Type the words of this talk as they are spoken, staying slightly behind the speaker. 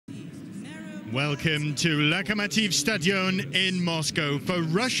Welcome to Lokomotiv Stadion in Moscow for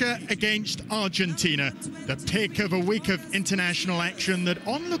Russia against Argentina. The pick of a week of international action that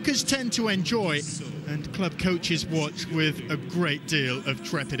onlookers tend to enjoy and club coaches watch with a great deal of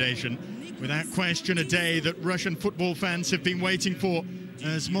trepidation. Without question, a day that Russian football fans have been waiting for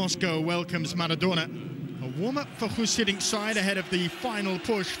as Moscow welcomes Maradona. A warm-up for Husidink's side ahead of the final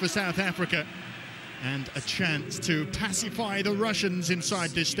push for South Africa, and a chance to pacify the Russians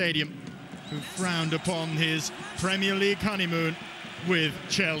inside this stadium, who frowned upon his Premier League honeymoon with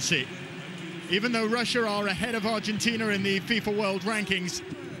Chelsea. Even though Russia are ahead of Argentina in the FIFA World Rankings,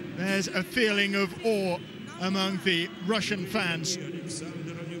 there's a feeling of awe among the Russian fans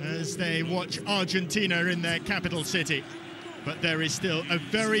as they watch Argentina in their capital city. But there is still a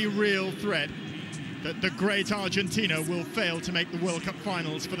very real threat that the great Argentina will fail to make the World Cup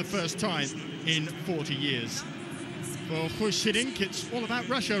finals for the first time in 40 years. For Husidink, it's all about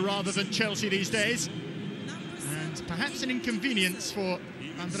Russia rather than Chelsea these days. And perhaps an inconvenience for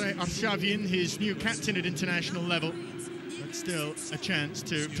Andrei Arshavin, his new captain at international level, but still a chance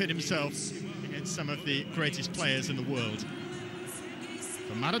to pit himself against some of the greatest players in the world.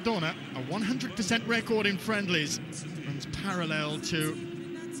 For Maradona, a 100% record in friendlies runs parallel to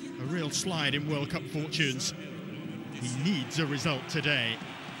a real slide in World Cup fortunes. He needs a result today.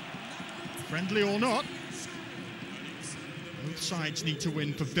 Friendly or not, both sides need to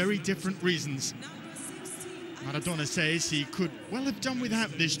win for very different reasons. Maradona says he could well have done without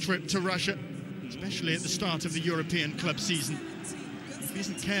this trip to Russia, especially at the start of the European club season. If he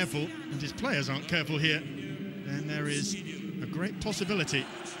isn't careful, and his players aren't careful here, then there is a great possibility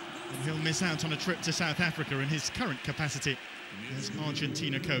that he'll miss out on a trip to South Africa in his current capacity as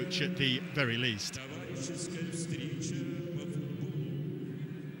Argentina coach at the very least.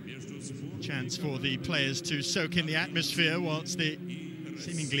 Chance for the players to soak in the atmosphere whilst the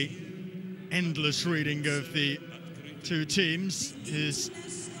seemingly endless reading of the two teams is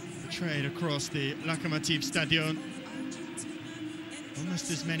portrayed across the Lokomotiv Stadion.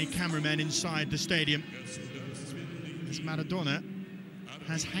 Almost as many cameramen inside the stadium as Maradona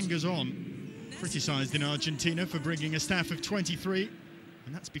has hangers-on criticised in Argentina for bringing a staff of 23,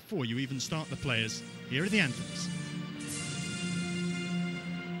 and that's before you even start the players. Here are the anthems.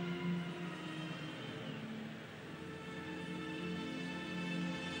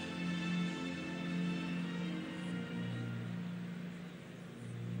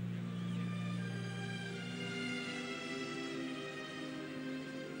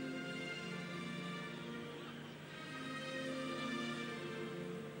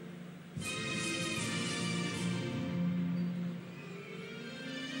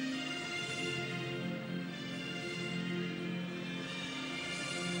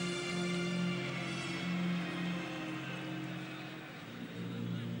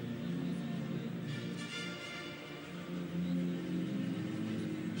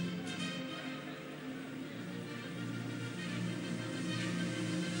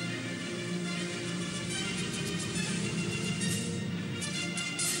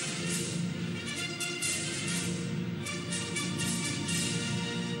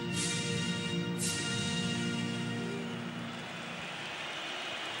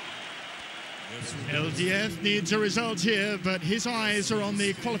 LDF needs a result here, but his eyes are on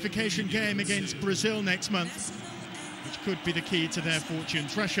the qualification game against Brazil next month, which could be the key to their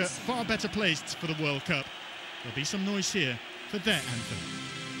fortunes. Russia far better placed for the World Cup. There'll be some noise here for their anthem.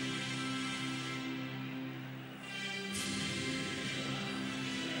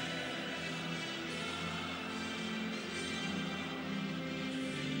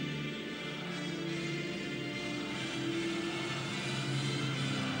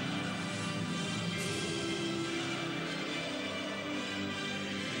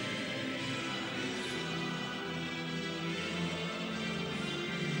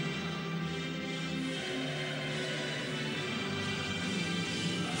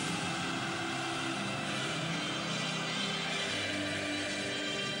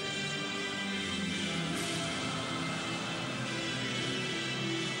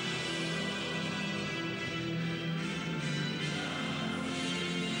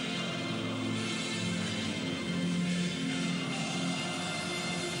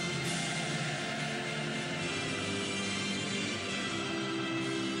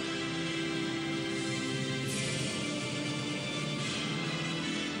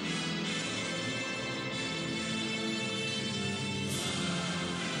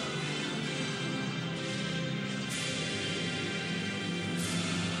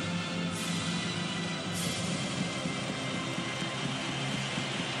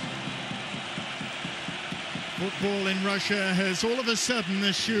 Football in Russia has all of a sudden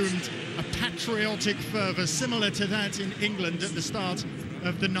assumed a patriotic fervour similar to that in England at the start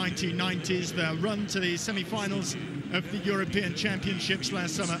of the 1990s. Their run to the semi-finals of the European Championships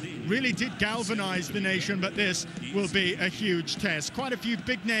last summer really did galvanise the nation, but this will be a huge test. Quite a few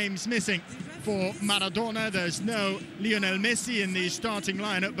big names missing for Maradona. There's no Lionel Messi in the starting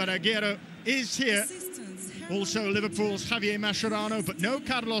lineup, but Agüero is here. Also Liverpool's Javier Mascherano, but no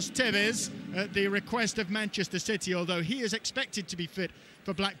Carlos Tevez at the request of Manchester City, although he is expected to be fit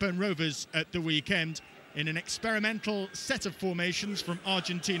for Blackburn Rovers at the weekend. In an experimental set of formations from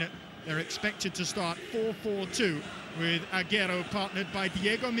Argentina, they're expected to start 4-4-2 with Agüero partnered by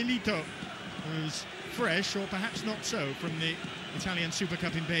Diego Milito, who's fresh, or perhaps not so, from the Italian Super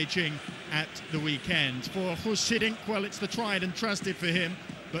Cup in Beijing at the weekend. For Heinze, well, it's the tried and trusted for him,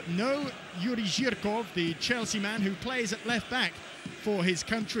 but no Yuri Zhirkov, the Chelsea man who plays at left-back for his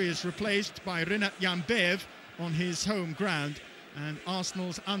country, is replaced by Renat Yanbev on his home ground. And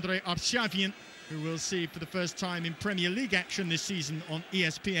Arsenal's Andrei Arshavin, who we'll see for the first time in Premier League action this season on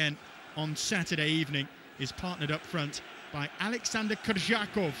ESPN on Saturday evening, is partnered up front by Alexander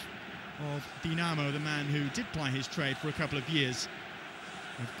Kurzhakov of Dinamo, the man who did ply his trade for a couple of years,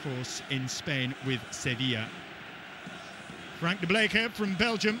 of course, in Spain with Sevilla. Frank de Bleeckere from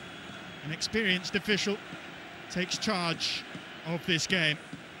Belgium, an experienced official, takes charge of this game.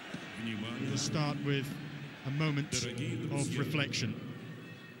 We'll start with a moment of reflection.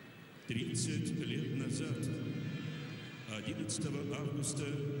 30 лет назад, 11 августа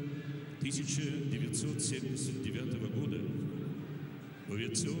 1979 года, в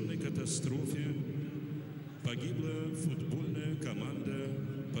авиационной катастрофе погибла футбольная команда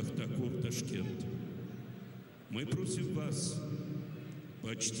 «Спартак Ташкент». Мы просим вас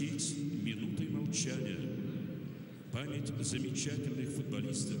почтить минутой молчания память замечательных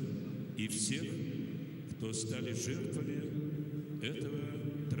футболистов и всех, кто стали жертвами этого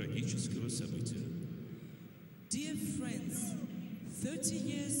трагического события. Dear friends, 30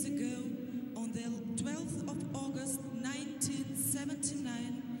 years ago, on the 12th of August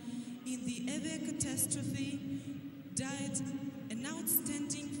 1979, in the aviation catastrophe, died an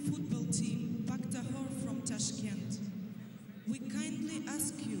outstanding football team, Battaglia from Tashkent. We kindly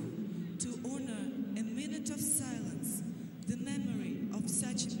ask you to honor a minute of silence the memory of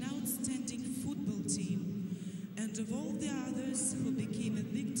such an outstanding football team and of all the others who became a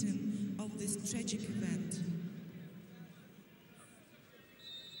victim of this tragic event.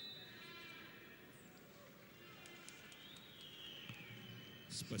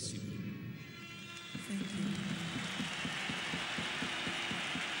 Спасибо. Thank you.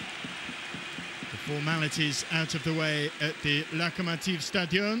 The formalities out of the way at the Lokomotiv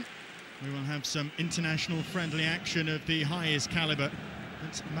Stadion. We will have some international friendly action of the highest caliber.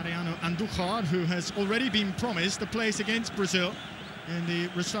 It's Mariano Andújar, who has already been promised a place against Brazil in the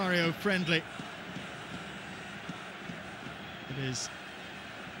Rosario friendly. It is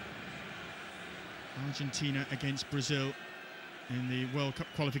Argentina against Brazil in the World Cup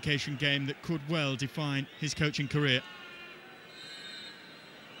qualification game that could well define his coaching career.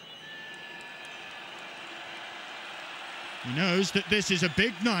 He knows that this is a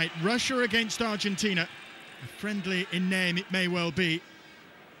big night. Russia against Argentina. A friendly in name it may well be,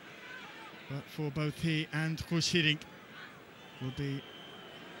 but for both he and Heinze will be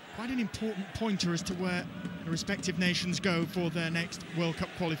quite an important pointer as to where the respective nations go for their next World Cup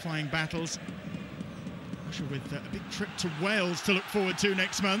qualifying battles. Russia with a big trip to Wales to look forward to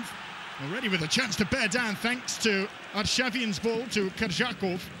next month. Already with a chance to bear down thanks to Arshavin's ball to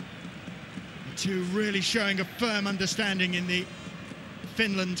Kurzhakov. The two really showing a firm understanding in the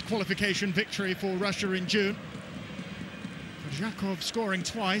Finland qualification victory for Russia in June. Kurzhakov scoring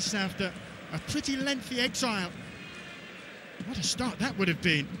twice after a pretty lengthy exile. What a start that would have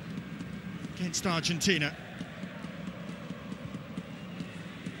been against Argentina.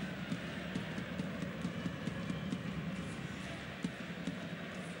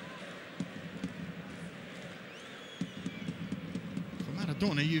 For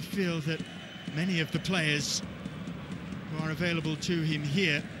Maradona, you feel that many of the players who are available to him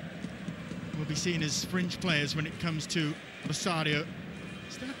here will be seen as fringe players when it comes to Rosario.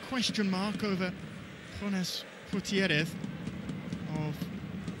 Still a question mark over Jonás Gutiérrez of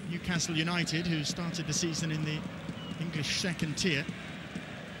Newcastle United, who started the season in the English second tier.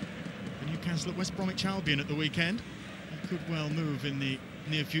 For Newcastle at West Bromwich Albion at the weekend. He could well move in the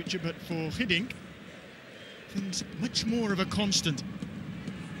near future, but for Heinze, things much more of a constant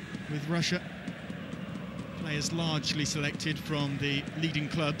with Russia. Players largely selected from the leading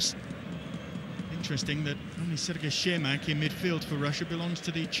clubs. Interesting that only Sergei Shemak in midfield for Russia belongs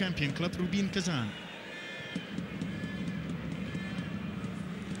to the champion club Rubin Kazan.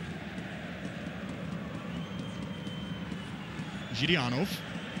 Zhirianov.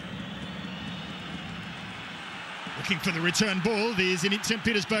 Looking for the return ball, the Zenit St.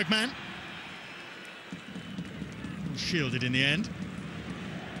 Petersburg man. Shielded in the end.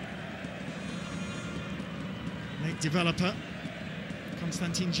 Late developer,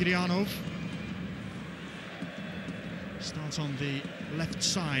 Konstantin Zhirianov. Starts on the left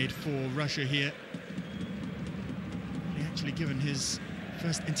side for Russia here. He actually given his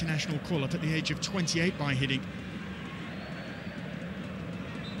first international call-up at the age of 28 by Hiddink.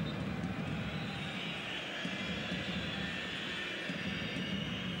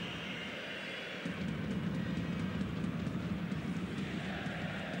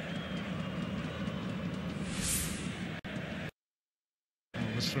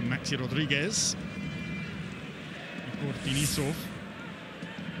 From Maxi Rodriguez. Denisov.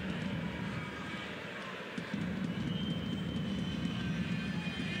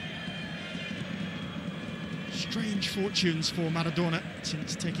 Strange fortunes for Maradona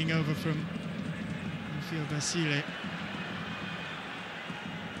since taking over from Phil Basile.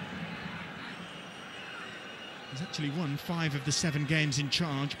 He's actually won 5 of the 7 games in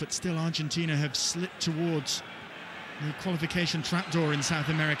charge, but still Argentina have slipped towards the qualification trapdoor in South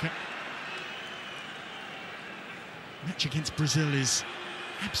America. Match against Brazil is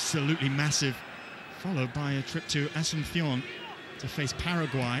absolutely massive, followed by a trip to Asunción to face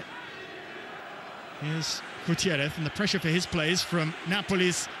Paraguay. Here's Gutiérrez, and the pressure for his plays from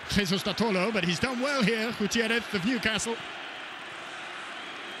Napoli's Jesus Datolo, but he's done well here, Gutiérrez of Newcastle.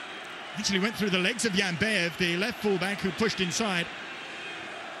 Actually went through the legs of Yanbeev, the left fullback who pushed inside.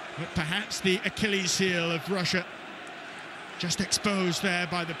 But perhaps the Achilles heel of Russia, just exposed there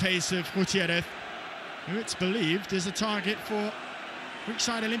by the pace of Gutiérrez, who it's believed is a target for Greek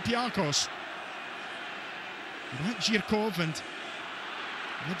side Olympiacos. Without Zhirkov and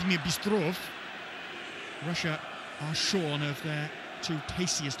Vladimir Bistrov, Russia are shorn of their 2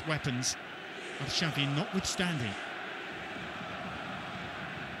 paciest weapons, Arshavin notwithstanding.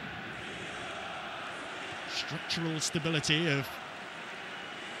 Structural stability of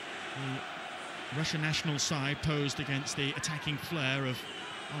the Russian national side posed against the attacking flair of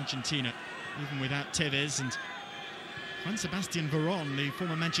Argentina, even without Tevez and Juan Sebastian Veron, the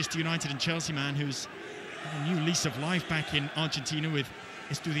former Manchester United and Chelsea man who's had a new lease of life back in Argentina with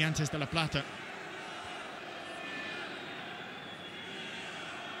Estudiantes de La Plata.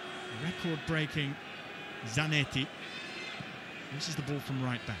 Record-breaking Zanetti loses the ball from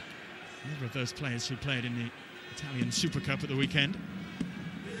right back. Another of those players who played in the Italian Super Cup at the weekend.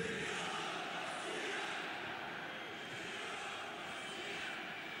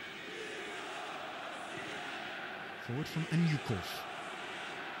 Forward from Anyukov.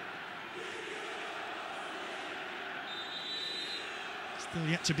 Still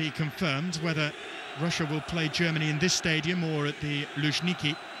yet to be confirmed whether Russia will play Germany in this stadium or at the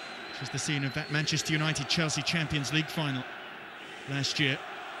Luzhniki, which was the scene of that Manchester United-Chelsea Champions League final last year.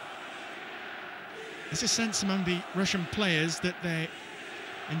 There's a sense among the Russian players that they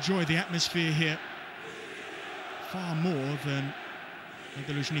enjoy the atmosphere here far more than at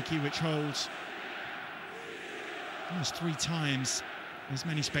the Luzhniki, which holds almost 3 times as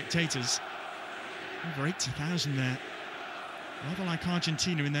many spectators. Over 80,000 there. Rather like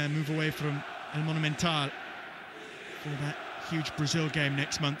Argentina in their move away from El Monumental for that huge Brazil game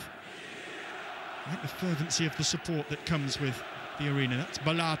next month. I like the fervency of the support that comes with the arena. That's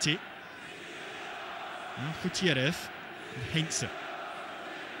Bolatti. Now Gutiérrez and Heinze.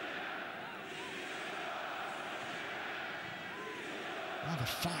 Rather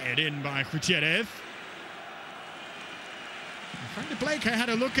fired in by Gutiérrez. Frank de Bleeckere had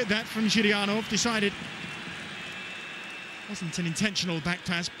a look at that from Zhirianov, decided it wasn't an intentional back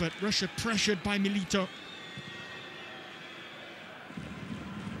pass, but Russia pressured by Milito.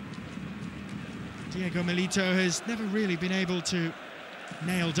 Diego Milito has never really been able to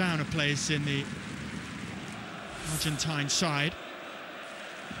nail down a place in the Argentine side.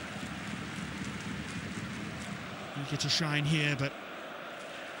 Eager to shine here, but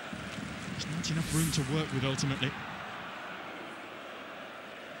there's not enough room to work with ultimately.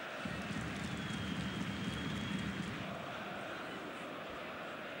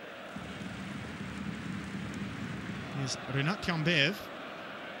 Here's Renat Yanbeev,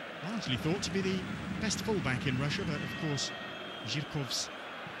 largely thought to be the best fullback in Russia, but of course Zhirkov's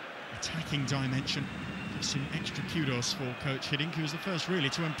attacking dimension gives him extra kudos for coach Hiddink, who was the first really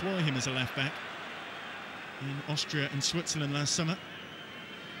to employ him as a left back in Austria and Switzerland last summer.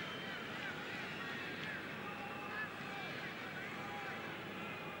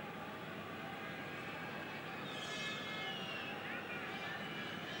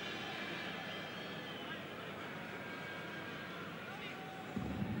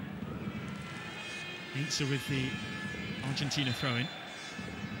 Heinze with the Argentina throw-in.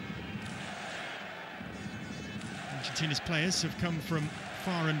 Argentina's players have come from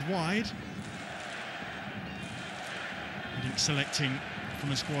far and wide. I think selecting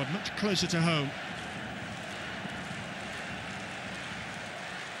from a squad much closer to home.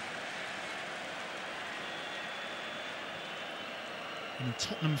 And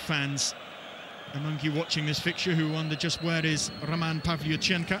Tottenham fans among you watching this fixture who wonder just where is Roman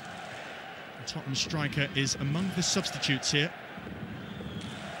Pavlyuchenko. The Tottenham striker is among the substitutes here,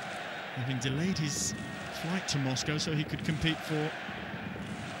 having delayed his flight to Moscow so he could compete for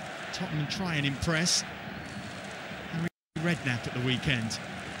Tottenham and try and impress. Harry Redknapp at the weekend,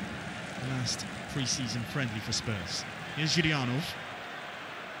 the last pre-season friendly for Spurs. Here's Zhirianov.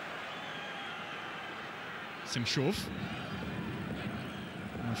 Simshov.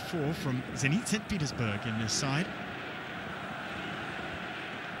 Number 4 from Zenit St. Petersburg in this side.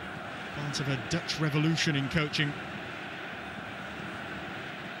 Part of a Dutch revolution in coaching.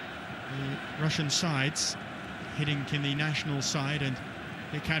 The Russian sides, Hiddink in the national side and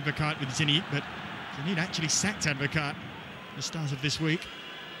Dick Advocaat with Zenit, but Zenit actually sacked Advocaat at the start of this week.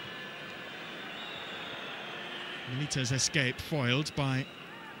 Milito's escape foiled by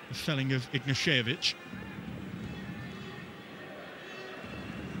the felling of Ignashevich.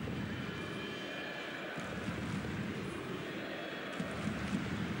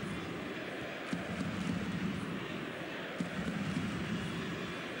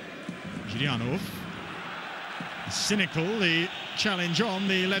 Zhirianov. Cynical, the challenge on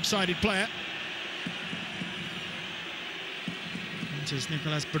the left-sided player. Enters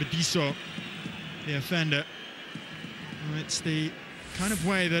Nicolás Burdisso, the offender. Well, it's the kind of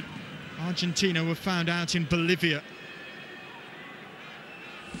way that Argentina were found out in Bolivia.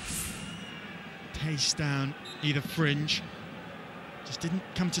 Pace down either fringe. Just didn't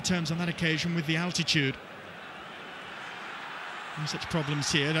come to terms on that occasion with the altitude. No such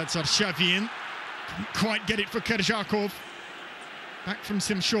problems here. That's Arshavin. Couldn't quite get it for Kerzhakov. Back from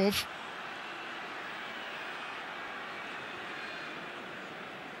Simshov.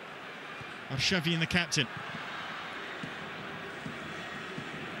 Arshavin, the captain.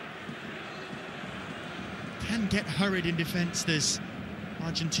 Can get hurried in defence, this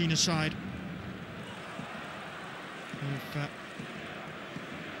Argentina side. They've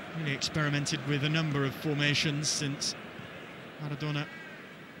really experimented with a number of formations since Maradona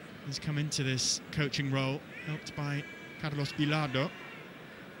has come into this coaching role, helped by Carlos Bilardo.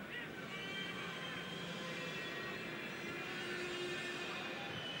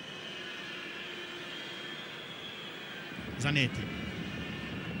 Zanetti.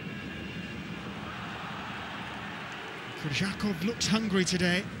 Kerzhakov looks hungry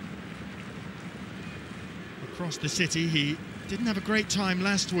today. Across the city, he didn't have a great time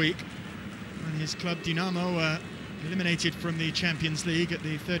last week when his club Dinamo eliminated from the Champions League at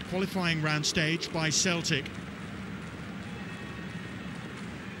the third qualifying round stage by Celtic.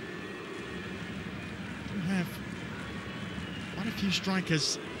 They have quite a few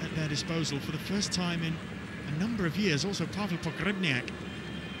strikers at their disposal for the first time in a number of years. Also Pavel Pogrebniak,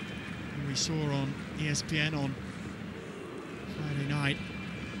 who we saw on ESPN on Friday night,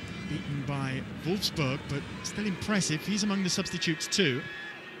 beaten by Wolfsburg, but still impressive. He's among the substitutes too.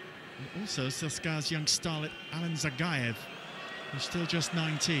 And also CSKA's young starlet Alan Zagayev, who's still just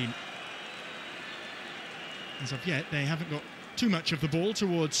 19. As of yet, they haven't got too much of the ball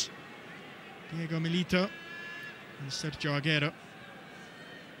towards Diego Milito and Sergio Agüero.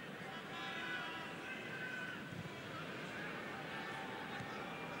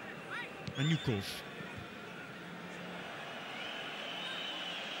 Anukov.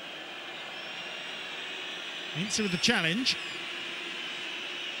 Heinze with the challenge.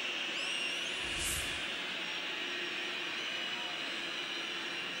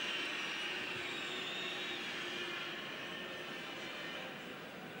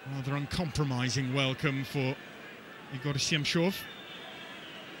 Rather uncompromising welcome for Igor Simshov.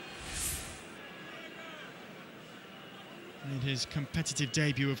 Made his competitive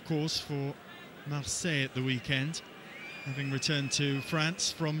debut, of course, for Marseille at the weekend, having returned to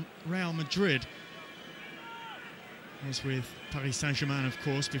France from Real Madrid. Was with Paris Saint-Germain, of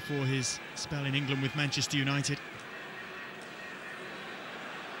course, before his spell in England with Manchester United.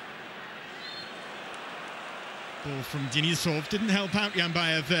 Ball from Denisov didn't help out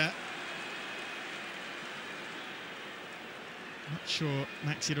Yambayev there. Not sure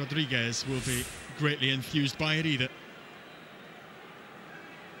Maxi Rodriguez will be greatly enthused by it either.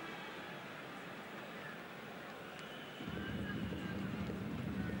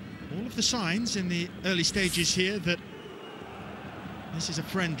 All of the signs in the early stages here that this is a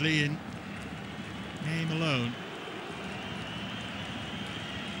friendly in name alone.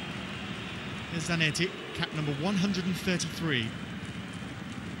 Here's Zanetti, cap number 133.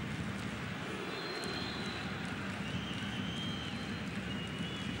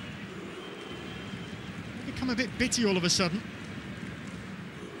 Become a bit bitty all of a sudden.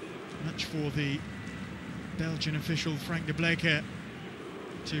 Much for the Belgian official Frank de Bleeckere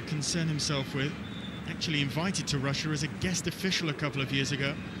to concern himself with. Actually invited to Russia as a guest official a couple of years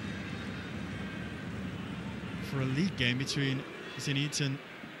ago for a league game between Zenit and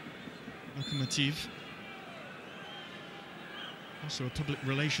Lokomotiv. Also a public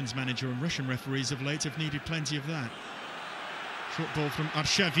relations manager, and Russian referees of late have needed plenty of that. Short ball from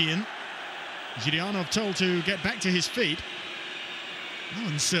Arshavin. Mariano told to get back to his feet. No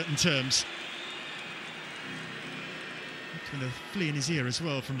uncertain terms. With a flea in his ear as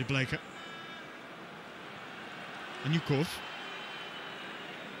well from de Bleeckere. Anyukov.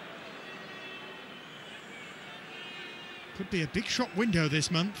 Could be a big shot window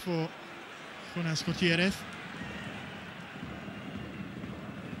this month for Jonás Gutiérrez.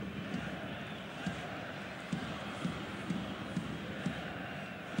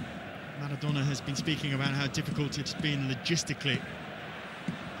 Maradona has been speaking about how difficult it's been logistically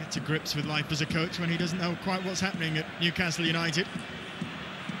get to grips with life as a coach when he doesn't know quite what's happening at Newcastle United.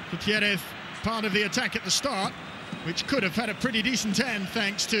 Gutiérrez, part of the attack at the start, which could have had a pretty decent end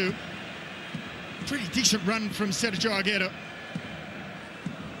thanks to a pretty decent run from Sergio Agüero.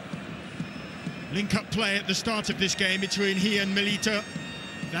 Link-up play at the start of this game between he and Milito,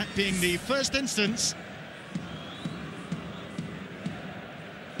 that being the first instance.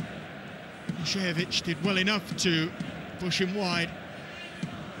 Mišević did well enough to push him wide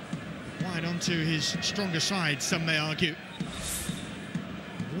onto his stronger side, some may argue.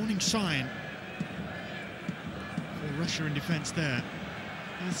 Warning sign for Russia in defence there.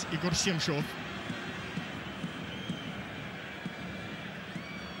 There's Igor Siamshov.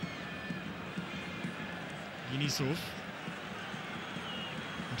 Denisov.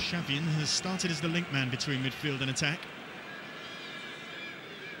 And Xavier has started as the link man between midfield and attack.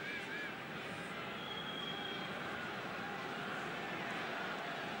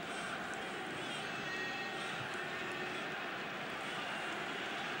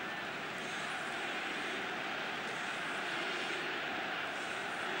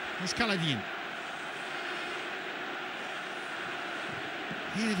 It's Kaladin.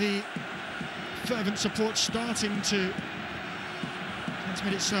 Here the fervent support starting to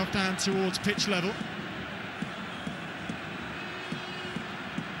transmit itself down towards pitch level.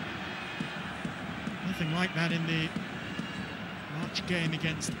 Nothing like that in the March game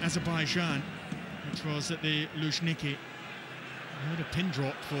against Azerbaijan, which was at the Luzhniki. I heard a pin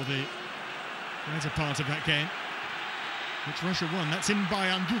drop for the later part of that game, which Russia won. That's in by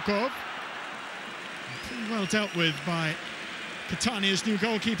Andújar. Pretty well dealt with by Catania's new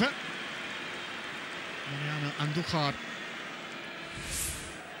goalkeeper, Mariano Andújar,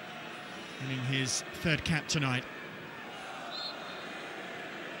 winning his third cap tonight.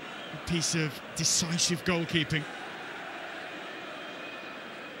 A piece of decisive goalkeeping.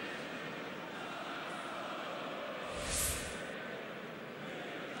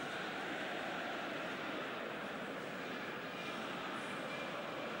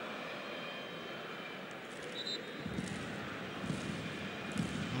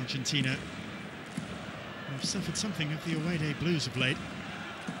 Argentina have suffered something of the away day blues of late.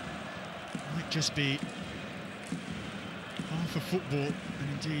 Might just be half of football, and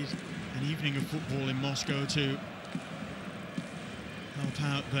indeed an evening of football in Moscow to help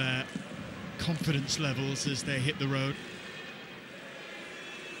out their confidence levels as they hit the road.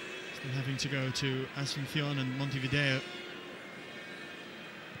 Still having to go to Asunción and Montevideo.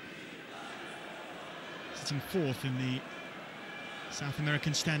 Sitting fourth in the South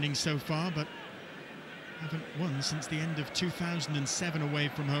American standings so far, but haven't won since the end of 2007 away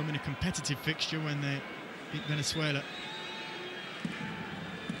from home in a competitive fixture when they beat Venezuela.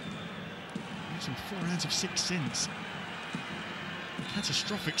 Some 4 out of 6 since. A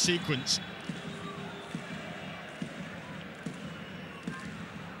catastrophic sequence.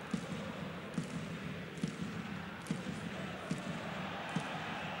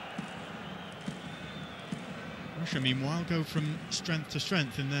 Russia, meanwhile, go from strength to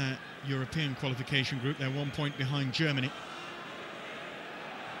strength in their European qualification group. They're 1 point behind Germany.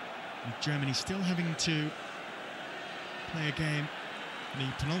 With Germany still having to play a game, the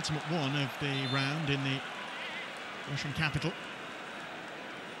penultimate one of the round in the Russian capital.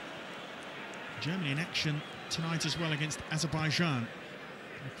 Germany in action tonight as well against Azerbaijan,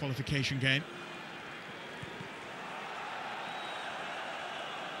 a qualification game.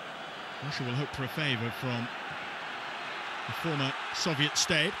 Russia will hope for a favour from the former Soviet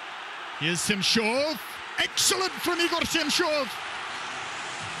state. Here's Simshov. Excellent from Igor Simshov.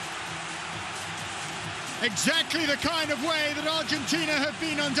 Exactly the kind of way that Argentina have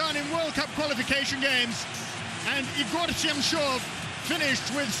been undone in World Cup qualification games. And Igor Simshov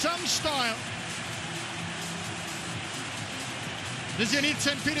finished with some style. The Zenit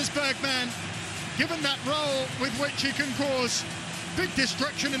St. Petersburg man, given that role with which he can cause big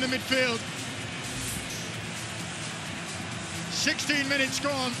destruction in the midfield. 16 minutes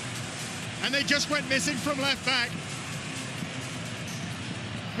gone, and they just went missing from left back.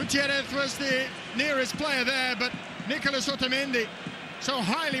 Gutiérrez was the nearest player there, but Nicolás Otamendi, so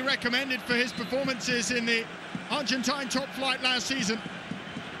highly recommended for his performances in the Argentine top flight last season,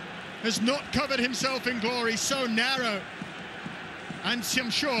 has not covered himself in glory. So narrow. And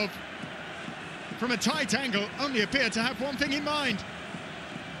Simshov, from a tight angle, only appeared to have one thing in mind.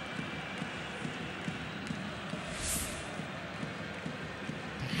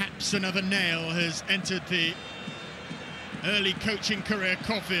 Perhaps another nail has entered the early coaching career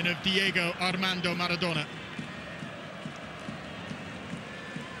coffin of Diego Armando Maradona.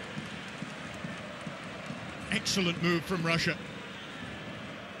 Excellent move from Russia.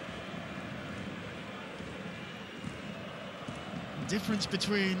 The difference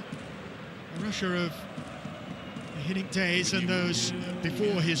between Russia of the Hiddink days and those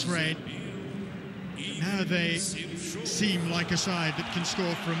before his reign, now they seem like a side that can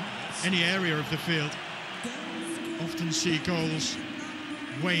score from any area of the field. Often see goals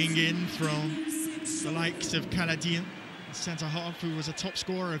weighing in from the likes of Kaladin, the centre-half, who was a top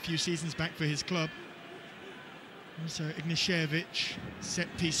scorer a few seasons back for his club. Also Ignashevich,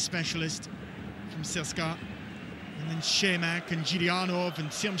 set-piece specialist from CSKA. And then Shemak and Girianov and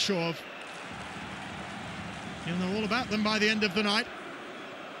Simshov. You'll know all about them by the end of the night.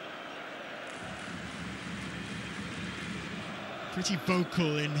 Pretty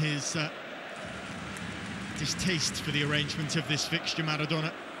vocal in his distaste for the arrangement of this fixture,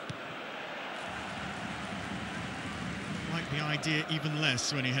 Maradona. Like the idea even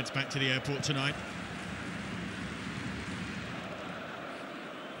less when he heads back to the airport tonight.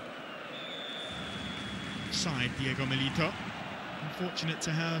 Side Diego Milito. Unfortunate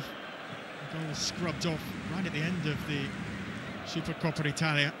to have the goal scrubbed off right at the end of the Supercoppa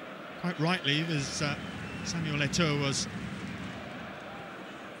Italia. Quite rightly, as Samuel Eto'o was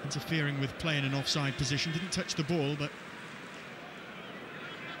interfering with play in an offside position. Didn't touch the ball, but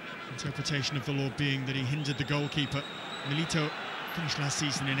interpretation of the law being that he hindered the goalkeeper. Milito finished last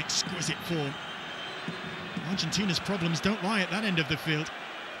season in exquisite form. Argentina's problems don't lie at that end of the field.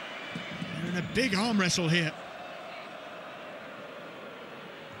 They're in a big arm wrestle here.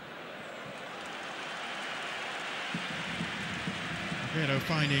 Agüero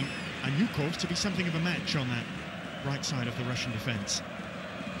finding Anyukov to be something of a match on that right side of the Russian defence.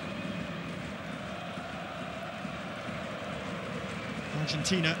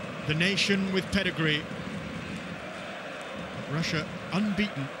 Argentina, the nation with pedigree. Russia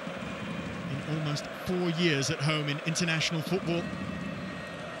unbeaten in almost 4 years at home in international football.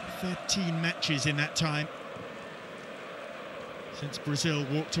 13 matches in that time, since Brazil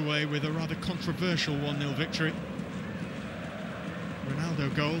walked away with a rather controversial 1-0 victory.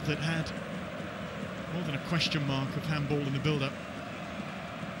 Ronaldo goal that had more than a question mark of handball in the build-up.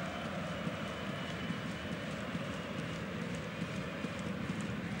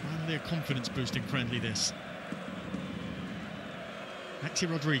 Finally a confidence-boosting friendly, this. Maxi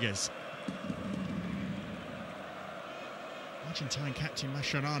Rodriguez. Argentine captain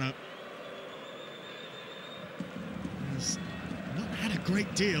Mascherano has not had a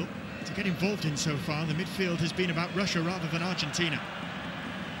great deal to get involved in so far. The midfield has been about Russia rather than Argentina.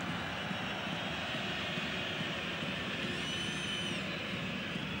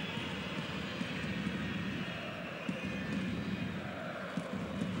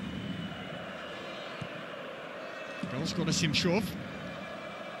 Goal scored a Simshov.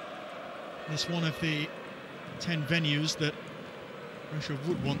 This one of the 10 venues that Russia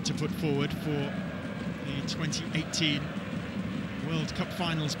would want to put forward for the 2018 World Cup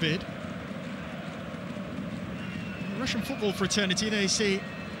finals bid. The Russian football fraternity, they see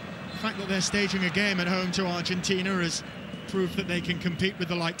the fact that they're staging a game at home to Argentina as proof that they can compete with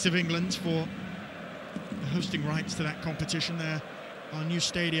the likes of England for the hosting rights to that competition. There are new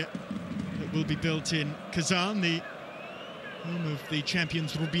stadia that will be built in Kazan, the home of the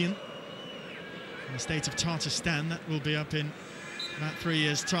champions Rubin. In the state of Tatarstan, that will be up in about 3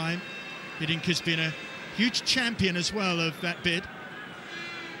 years' time. Hiddink has been a huge champion as well of that bid.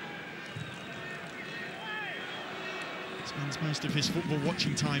 Spends most of his football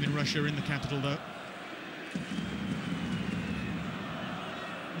watching time in Russia, in the capital, though.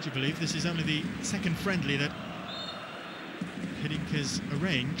 Would you believe this is only the second friendly that Hiddink has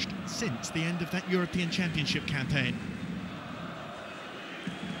arranged since the end of that European Championship campaign?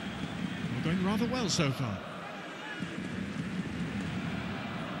 We're going rather well so far.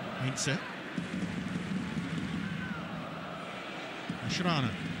 Heinze. Mascherano.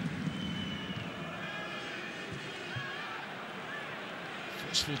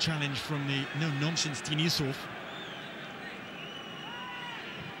 Forceful challenge from the no-nonsense Denisov.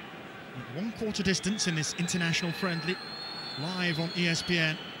 At 1/4 distance in this international friendly, live on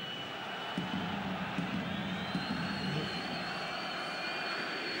ESPN.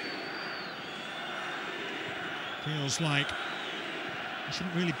 Feels like it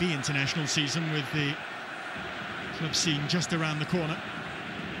shouldn't really be international season with the club scene just around the corner.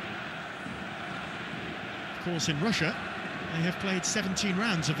 Of course, in Russia, they have played 17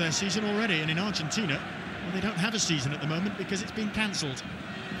 rounds of their season already, and in Argentina, well, they don't have a season at the moment because it's been cancelled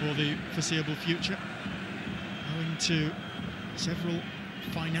for the foreseeable future, owing to several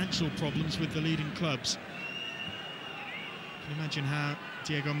financial problems with the leading clubs. Can you imagine how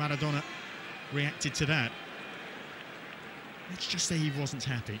Diego Maradona reacted to that? Let's just say he wasn't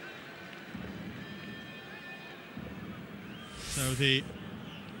happy. So the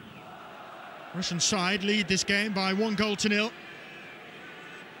Russian side lead this game by 1-0.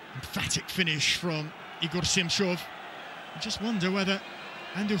 Emphatic finish from Igor Simshov. I just wonder whether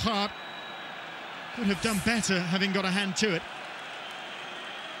Andújar could have done better, having got a hand to it.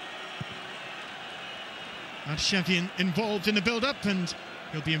 Arshavin involved in the build-up, and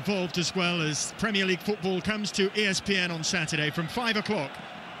he'll be involved as well as Premier League football comes to ESPN on Saturday from 5 o'clock.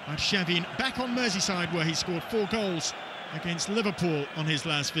 Arshavin back on Merseyside, where he scored 4 goals against Liverpool on his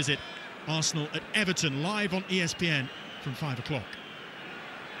last visit. Arsenal at Everton, live on ESPN from 5 o'clock.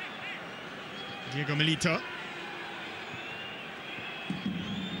 Diego Milito.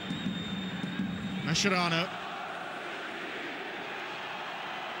 Mascherano.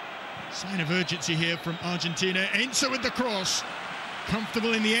 Sign of urgency here from Argentina. Heinze with the cross.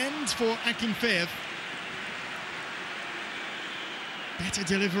 Comfortable in the end for Akinfeev. Better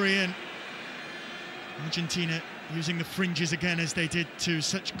delivery, and Argentina using the fringes again, as they did to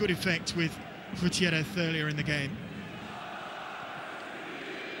such good effect with Gutiérrez earlier in the game.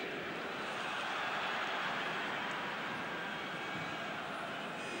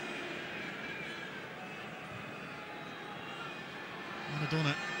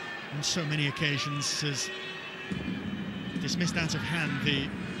 Maradona on so many occasions has dismissed out of hand the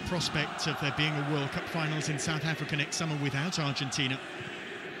prospect of there being a World Cup finals in South Africa next summer without Argentina.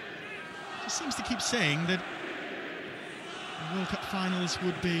 Just seems to keep saying that the World Cup finals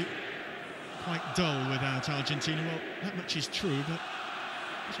would be quite dull without Argentina. Well, that much is true, but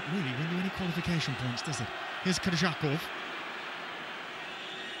it doesn't really win you any qualification points, does it? Here's Krzyzakov.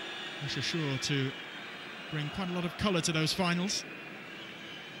 Russia sure to bring quite a lot of colour to those finals.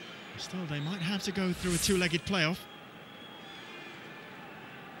 Still, they might have to go through a 2-legged playoff.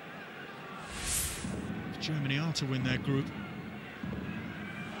 If Germany are to win their group.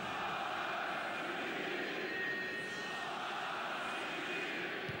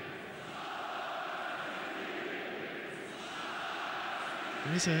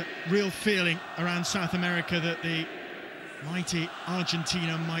 There is a real feeling around South America that the mighty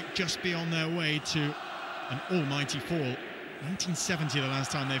Argentina might just be on their way to an almighty fall. 1970, the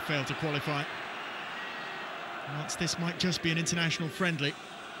last time they failed to qualify. Whilst this might just be an international friendly,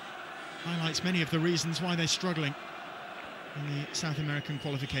 highlights many of the reasons why they're struggling in the South American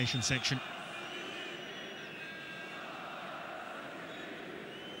qualification section.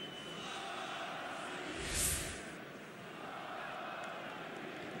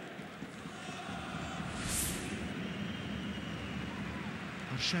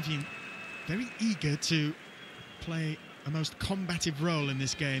 Arshavin very eager to play a most combative role in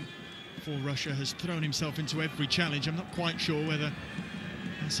this game for Russia, has thrown himself into every challenge. I'm not quite sure whether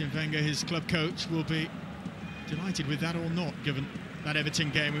Arsene Wenger, his club coach, will be delighted with that or not, given that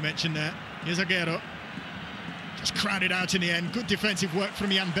Everton game we mentioned there. Here's Agüero, just crowded out in the end. Good defensive work from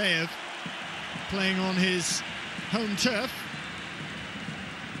Janbaev, playing on his home turf.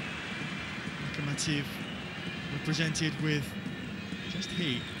 Lokomotiv represented with just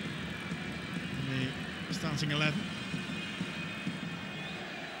he in the starting 11.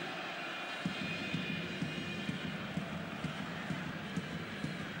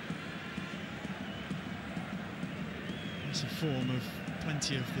 It's a form of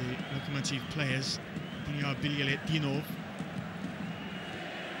plenty of the Lokomotiv players. Bilyaletinov,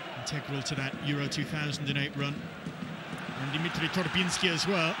 integral to that Euro 2008 run. And Dimitri Torbinsky as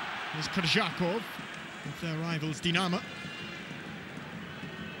well. There's Korzakov with their rivals Dinamo.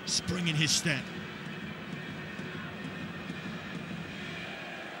 Spring in his step.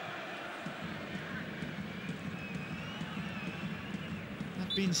 There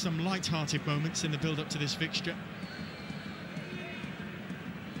have been some light-hearted moments in the build-up to this fixture.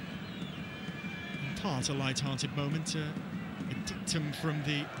 In part a light-hearted moment, a dictum from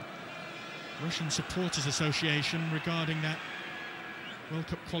the Russian Supporters Association regarding that World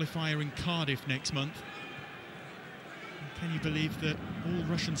Cup qualifier in Cardiff next month. And can you believe that all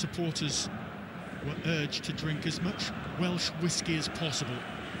Russian supporters were urged to drink as much Welsh whiskey as possible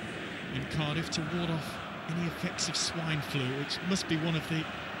in Cardiff to ward off any effects of swine flu, which must be one of the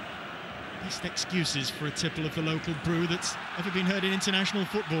best excuses for a tipple of the local brew that's ever been heard in international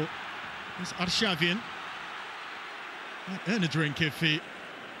football. There's Arshavin. Might earn a drink if he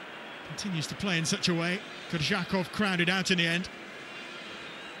continues to play in such a way. Korzakov crowded out in the end.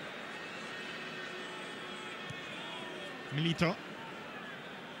 Milito.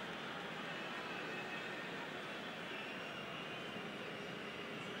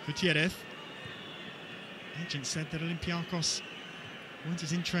 Gutierrez. Agent said that Olympiacos weren't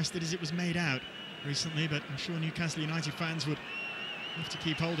as interested as it was made out recently, but I'm sure Newcastle United fans would have to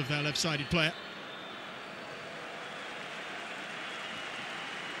keep hold of their left-sided player.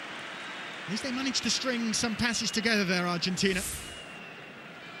 At least they managed to string some passes together there, Argentina.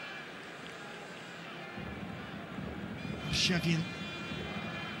 Xavier,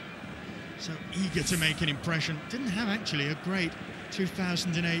 so eager to make an impression. Didn't have actually a great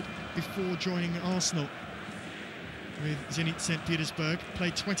 2008 before joining Arsenal with Zenit St. Petersburg.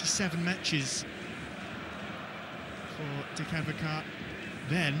 Played 27 matches for Dick Advocaat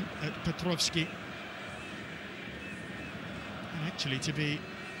then at Petrovsky. And actually to be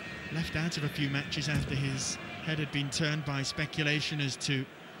left out of a few matches after his head had been turned by speculation as to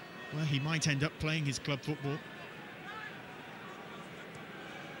where he might end up playing his club football.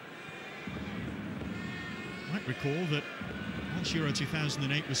 Might recall that once Euro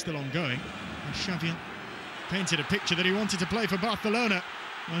 2008 was still ongoing, Xavier painted a picture that he wanted to play for Barcelona.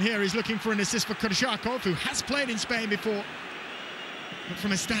 Well, here he's looking for an assist for Korzakov, who has played in Spain before, but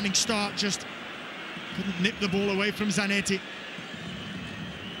from a standing start just couldn't nip the ball away from Zanetti.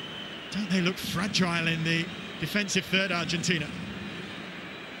 Don't they look fragile in the defensive third, Argentina?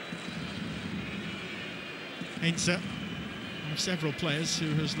 Heinze, one of several players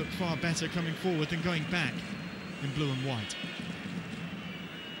who has looked far better coming forward than going back in blue and white.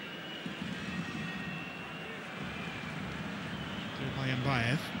 Cleared by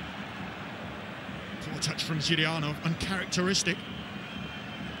Mbaev. Poor touch from Mariano, uncharacteristic.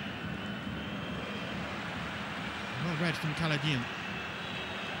 Well read from Caladian.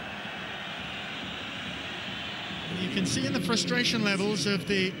 You can see in the frustration levels of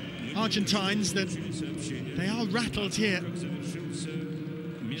the Argentines that they are rattled here.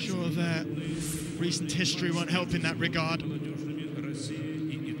 I'm sure their recent history won't help in that regard.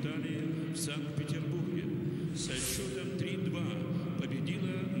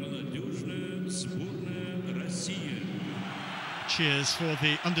 Cheers for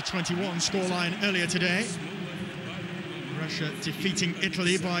the under-21 scoreline earlier today. Russia defeating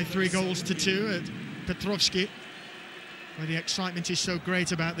Italy by 3-2 at Petrovsky, where the excitement is so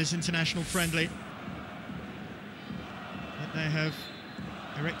great about this international friendly that they have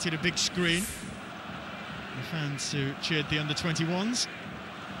erected a big screen. The fans who cheered the under-21s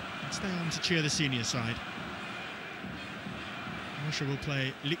and stay on to cheer the senior side. Russia will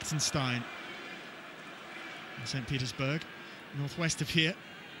play Liechtenstein in St. Petersburg, northwest of here,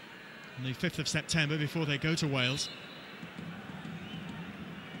 on the 5th of September before they go to Wales.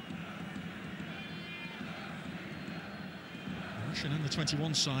 Russian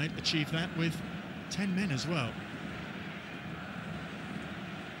under-21 side achieved that with 10 men as well.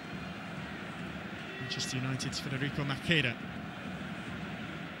 Manchester United's Federico Macheda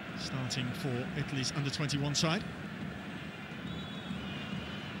starting for Italy's under-21 side.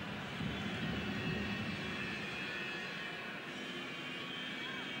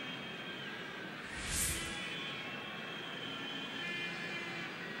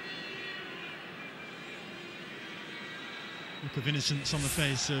 Look of innocence on the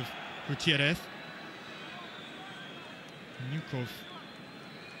face of Gutierrez. Nukov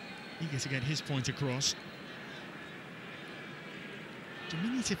eager to get his point across.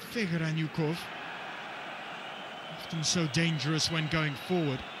 Diminutive figure, Nukov. Often so dangerous when going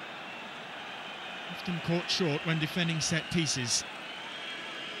forward. Often caught short when defending set pieces.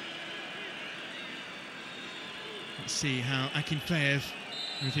 Let's see how Akinfeev,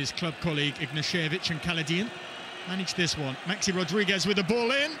 with his club colleague Ignashevich and Kaladian, managed this one. Maxi Rodriguez with the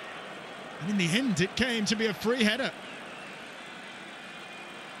ball in. And in the end, it came to be a free header.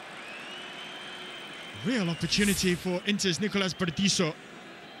 Real opportunity for Inter's Nicolás Burdisso.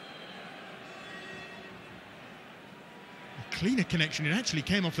 A cleaner connection. It actually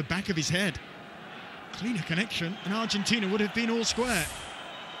came off the back of his head. Cleaner connection, and Argentina would have been all square.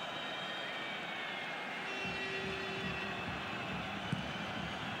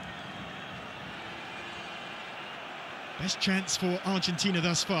 Best chance for Argentina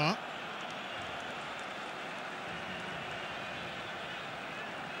thus far.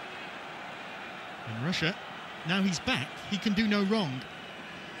 And Russia, now he's back, he can do no wrong.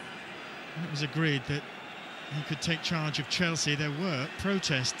 And it was agreed that he could take charge of Chelsea. There were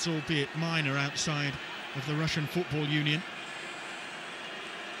protests, albeit minor, outside of the Russian Football Union.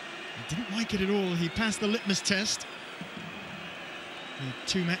 He didn't like it at all. He passed the litmus test. He had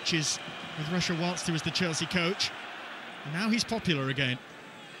 2 matches with Russia whilst he was the Chelsea coach. And now he's popular again.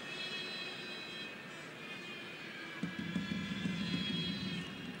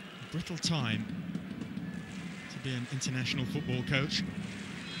 A brittle time to be an international football coach.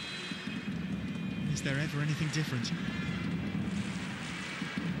 Is there ever anything different?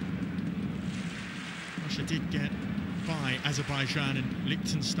 Russia did get by Azerbaijan and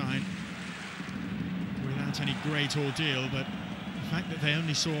Liechtenstein without any great ordeal, but the fact that they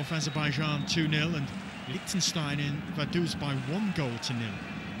only saw off Azerbaijan 2-0 and Liechtenstein in Vaduz by 1-0 did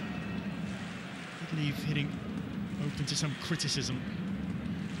leave hitting open to some criticism,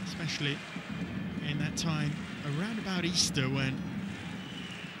 especially in that time around about Easter, when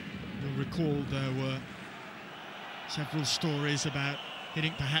you'll recall there were several stories about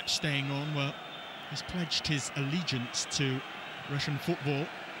Hiddink perhaps staying on. Well, he's pledged his allegiance to Russian football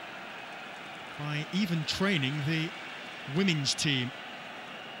by even training the women's team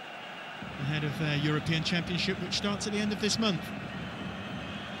ahead of their European Championship, which starts at the end of this month.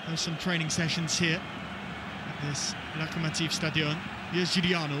 There's some training sessions here at this Lokomotiv Stadion. Here's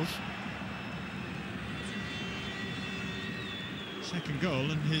Julianov. Second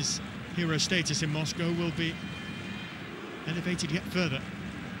goal, and his hero status in Moscow will be elevated yet further.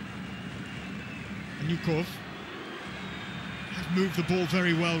 Anukov have moved the ball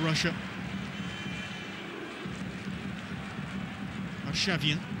very well, Russia.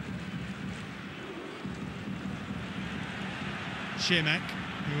 Arshavin. Shemak,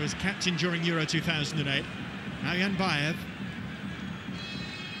 who was captain during Euro 2008. Now Janbayev.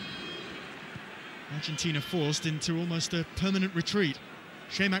 Argentina forced into almost a permanent retreat.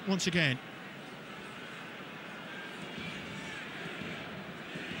 Shemak once again.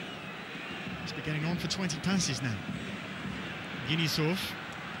 Must be getting on for 20 passes now. Yenisov.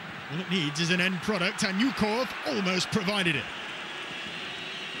 All it needs is an end product, and Yukov almost provided it.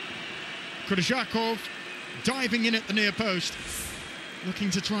 Kudryashov diving in at the near post, looking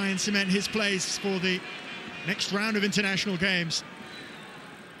to try and cement his place for the next round of international games,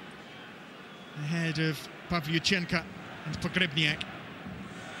 ahead of Pavlyuchenko and Pogrebniak.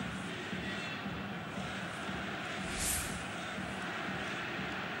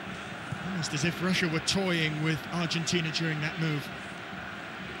 Almost as if Russia were toying with Argentina during that move.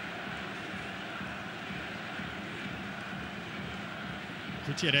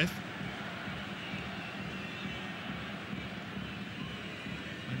 Gutiérrez.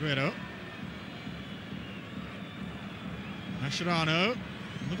 Agüero. Mascherano.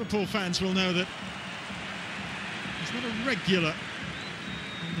 Liverpool fans will know that he's not a regular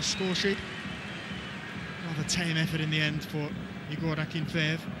on the score sheet. Rather tame effort in the end for Igor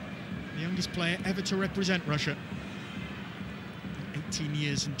Akinfeev, the youngest player ever to represent Russia. 18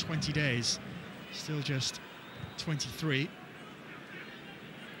 years and 20 days, still just 23.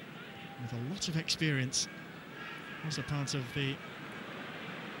 With a lot of experience. Also part of the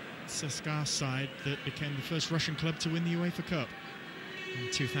CSKA side that became the first Russian club to win the UEFA Cup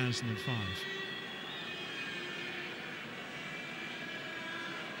in 2005.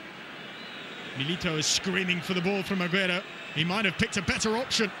 Milito is screaming for the ball from Agüero. He might have picked a better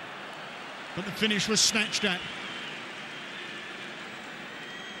option, but the finish was snatched at.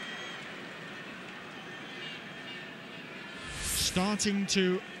 Starting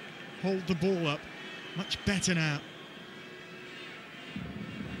to hold the ball up much better now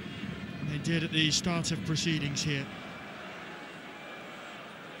than they did at the start of proceedings here.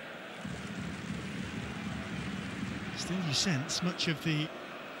 Still, you sense much of the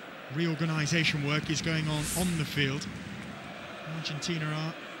reorganisation work is going on the field. Argentina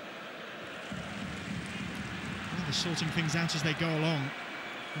are rather sorting things out as they go along,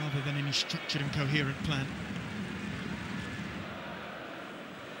 rather than any structured and coherent plan.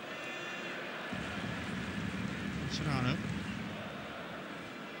 Mascherano.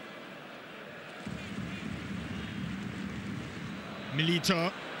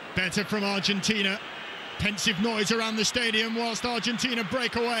 Milito, better from Argentina. Pensive noise around the stadium whilst Argentina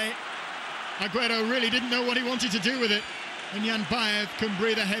break away. Agüero really didn't know what he wanted to do with it, and Jan Baev can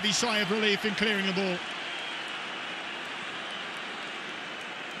breathe a heavy sigh of relief in clearing the ball.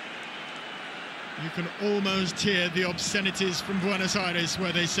 You can almost hear the obscenities from Buenos Aires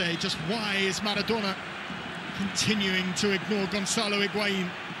where they say, just why is Maradona continuing to ignore Gonzalo Higuaín?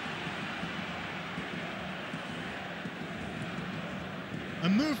 A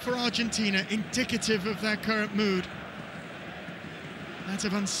move for Argentina indicative of their current mood, that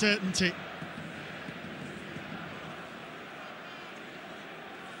of uncertainty.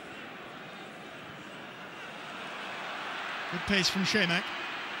 Good pace from Shemak.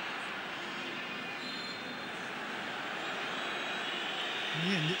 In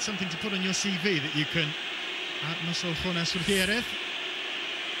the end, it's something to put on your CV that you can outmuscle Jonás Gutiérrez,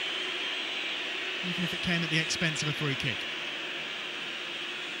 even if it came at the expense of a free kick.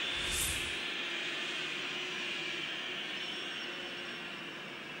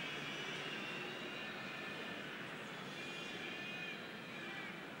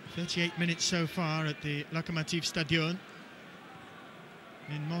 "38 minutes so far at the Lokomotiv Stadion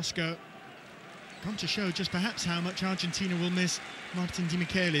in Moscow. Come to show just perhaps how much Argentina will miss Martin Di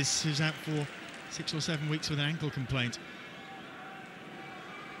Michelis, who's out for 6 or 7 weeks with an ankle complaint.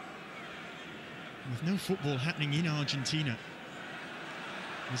 With no football happening in Argentina,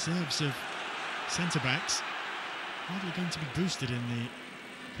 reserves of centre-backs hardly going to be boosted in the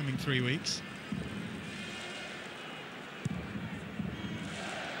coming 3 weeks.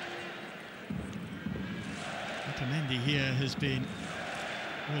 Otamendi here has been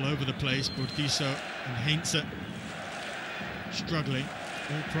all over the place. Burdisso and Heinze struggling,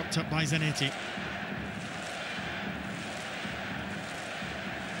 all propped up by Zanetti.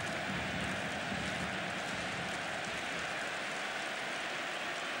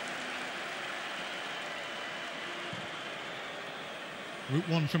 Route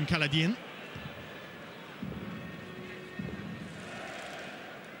 1 from Caladín.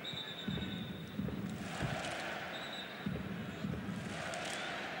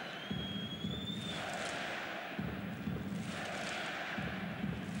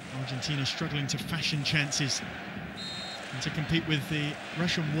 Argentina struggling to fashion chances and to compete with the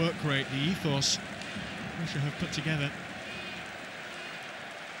Russian work rate, the ethos Russia have put together.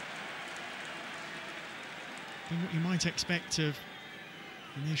 Being what you might expect of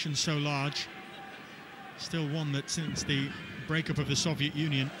a nation so large, still one that since the breakup of the Soviet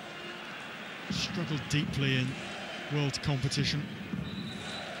Union struggled deeply in world competition.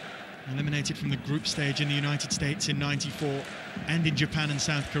 Eliminated from the group stage in the United States in '94 and in Japan and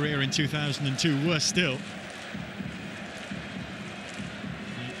South Korea in 2002. Worse still,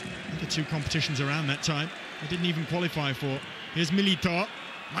 the other 2 competitions around that time they didn't even qualify for. Here's Milito,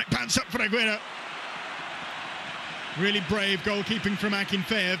 might bounce up for Agüero. Really brave goalkeeping from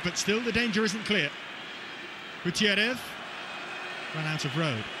Akinfeev, but still the danger isn't clear. Gutiérrez ran out of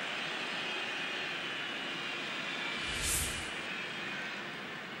road.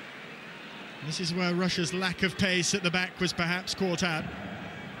 This is where Russia's lack of pace at the back was perhaps caught out.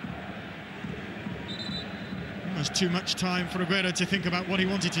 Almost too much time for Agüero to think about what he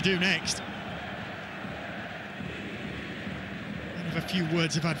wanted to do next. And have a few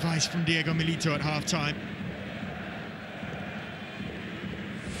words of advice from Diego Milito at half-time.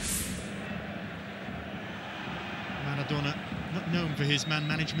 Maradona, not known for his man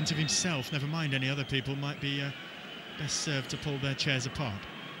management of himself, never mind any other people, might be best served to pull their chairs apart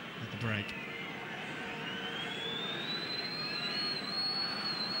at the break.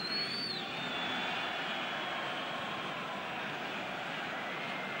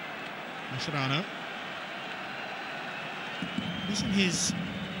 Mascherano. Isn't his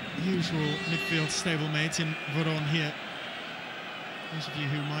usual midfield stablemate in Veron here. Those of you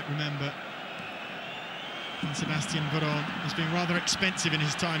who might remember Sebastián Veron as being rather expensive in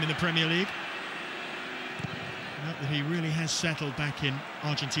his time in the Premier League. Note that he really has settled back in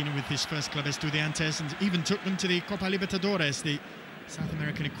Argentina with his first club Estudiantes, and even took them to the Copa Libertadores, the South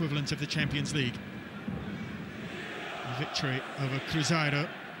American equivalent of the Champions League. A victory over Cruzeiro.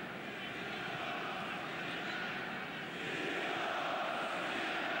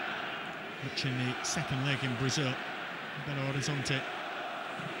 Which in the second leg in Brazil, Belo Horizonte,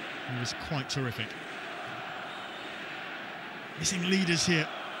 he was quite terrific. Missing leaders here.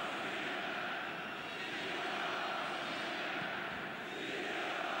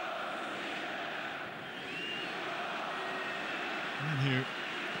 Man who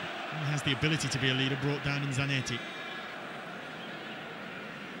has has the ability to be a leader, brought down in Zanetti.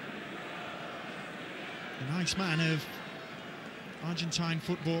 The nice man of Argentine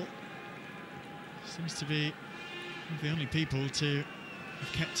football. Seems to be one of the only people to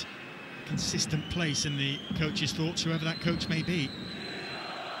have kept a consistent place in the coach's thoughts, whoever that coach may be.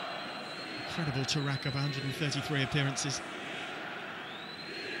 Incredible to rack up 133 appearances.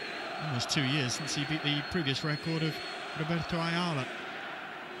 Almost 2 years since he beat the previous record of Roberto Ayala.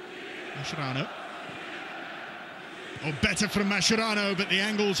 Mascherano. Oh, better from Mascherano, but the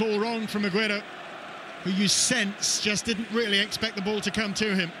angle's all wrong from Agüero, who you sense just didn't really expect the ball to come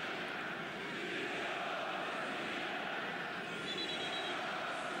to him.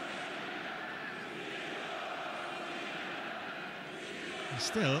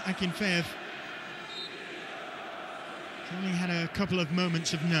 Still, Akinfeev only had a couple of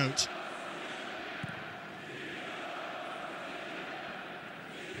moments of note.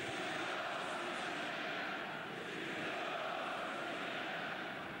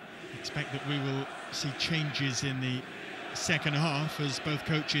 I expect that we will see changes in the second half as both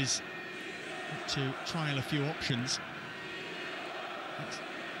coaches look to trial a few options.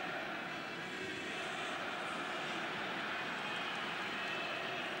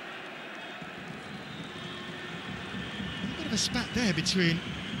 A spat there between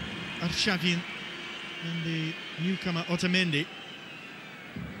Arshavin and the newcomer Otamendi.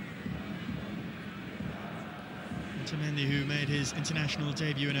 Otamendi, who made his international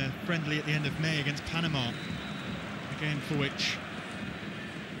debut in a friendly at the end of May against Panama, a game for which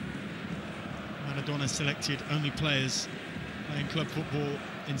Maradona selected only players playing club football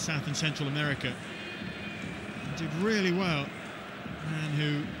in South and Central America. And did really well. A man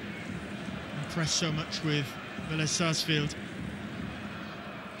who impressed so much with Vélez Sarsfield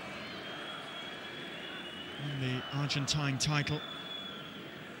and the Argentine title.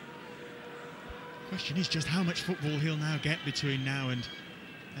 The question is just how much football he'll now get between now and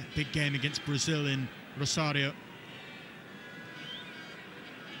that big game against Brazil in Rosario.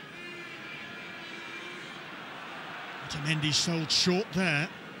 Otamendi sold short there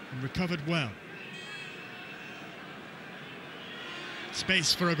and recovered well.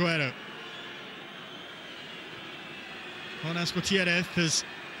 Space for Agüero. Jonás Gutiérrez has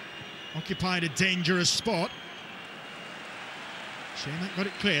occupied a dangerous spot. Shemak got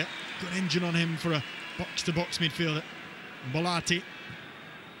it clear. Good engine on him for a box-to-box midfielder. Bolatti.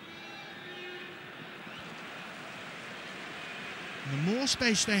 And the more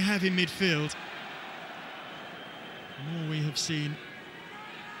space they have in midfield, the more we have seen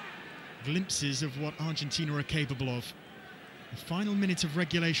glimpses of what Argentina are capable of. The final minute of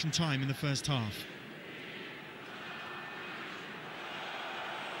regulation time in the first half.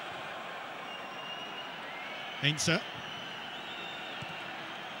 Heinze.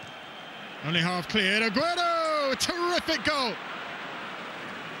 Only half cleared. Agüero! Terrific goal!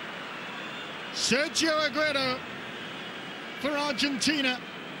 Sergio Agüero for Argentina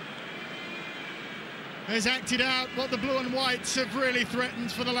has acted out what the blue and whites have really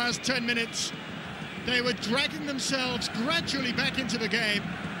threatened for the last 10 minutes. They were dragging themselves gradually back into the game.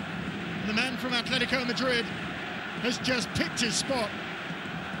 The man from Atletico Madrid has just picked his spot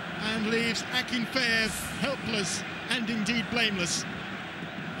and leaves Akinfeev helpless and indeed blameless.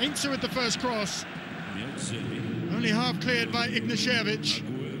 Heinze with the first cross. Only half cleared by Ignashevich.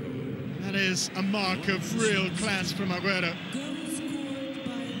 That is a mark of real class from Agüero. Goal scored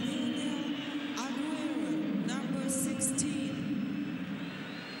by Agüero, number 16.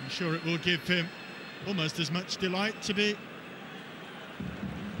 I'm sure it will give him almost as much delight to be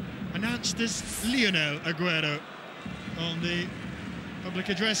announced as Lionel Agüero on the public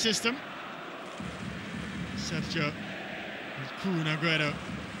address system. Sergio Kun Agüero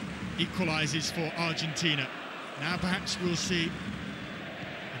equalises for Argentina. Now perhaps we'll see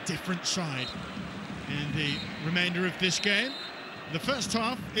a different side in the remainder of this game. The first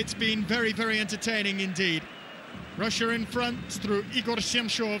half, it's been very, very entertaining indeed. Russia in front through Igor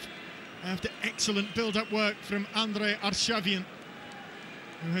Semchov after excellent build-up work from Andrei Arshavin,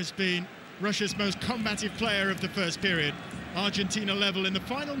 who has been Russia's most combative player of the first period. Argentina level in the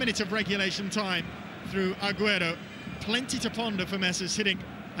final minute of regulation time through Agüero. Plenty to ponder for Messrs Hiddink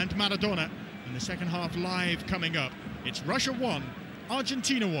and Maradona. And the second half live coming up. It's Russia 1,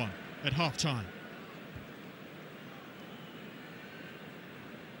 Argentina 1 at half-time.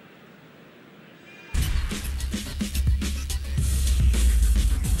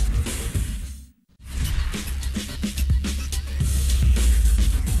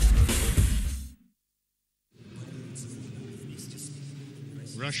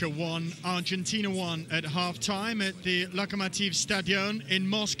 Russia 1, Argentina 1 at half-time at the Lokomotiv Stadion in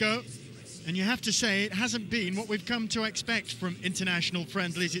Moscow. And you have to say it hasn't been what we've come to expect from international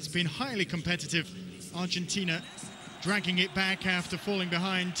friendlies. It's been highly competitive. Argentina dragging it back after falling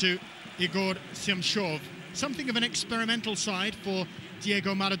behind to Igor Simshov. Something of an experimental side for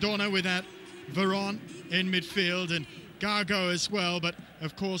Diego Maradona with that Veron in midfield and Gargo as well, but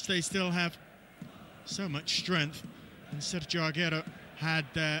of course they still have so much strength. And Sergio Agüero had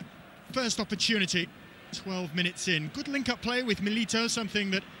their first opportunity 12 minutes in. Good link-up play with Milito,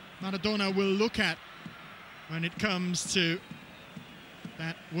 something that Maradona will look at when it comes to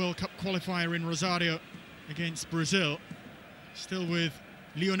that World Cup qualifier in Rosario against Brazil. Still with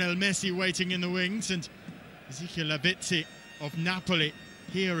Lionel Messi waiting in the wings and Ezequiel Lavezzi of Napoli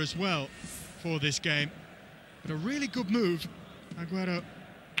here as well for this game. But a really good move. Agüero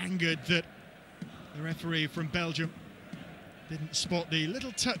angered that the referee from Belgium didn't spot the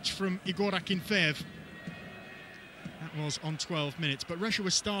little touch from Igor Akinfeev. That was on 12 minutes, but Russia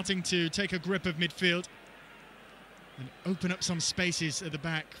was starting to take a grip of midfield and open up some spaces at the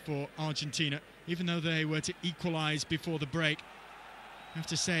back for Argentina, even though they were to equalise before the break. I have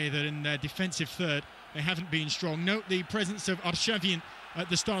to say that in their defensive third, they haven't been strong. Note the presence of Arshavin at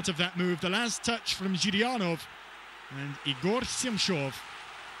the start of that move. The last touch from Zhirianov, and Igor Simshov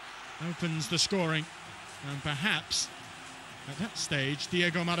opens the scoring. And perhaps, at that stage,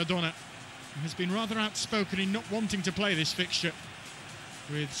 Diego Maradona has been rather outspoken in not wanting to play this fixture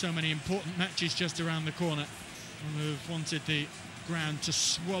with so many important matches just around the corner. Will have wanted the ground to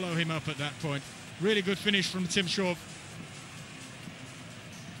swallow him up at that point. Really good finish from Simshov.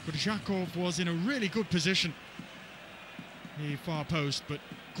 Kurjakov was in a really good position, the far post, but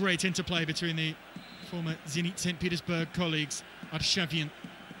great interplay between the former Zenit St. Petersburg colleagues Arshavin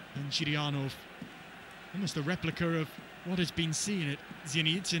and Zhirianov. Almost a replica of what has been seen at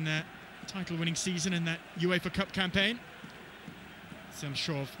Zenit in their title-winning season in that UEFA Cup campaign.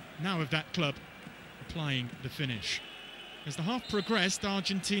 Simshov, now of that club, applying the finish. As the half progressed,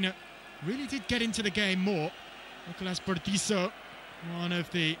 Argentina really did get into the game more. Nicolás Burdisso, one of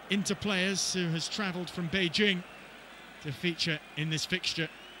the Inter players who has travelled from Beijing to feature in this fixture.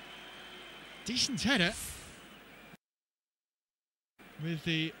 Decent header with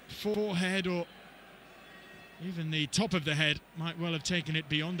the forehead, or even the top of the head, might well have taken it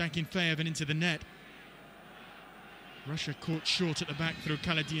beyond Akinfeev and into the net. Russia caught short at the back through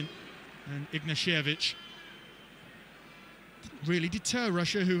Kaladian and Ignashevich. Didn't really deter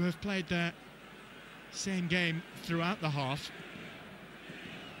Russia, who have played their same game throughout the half.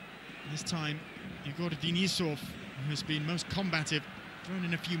 This time, Igor Denisov, who has been most combative, thrown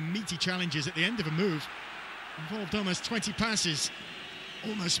in a few meaty challenges at the end of a move. Involved almost 20 passes,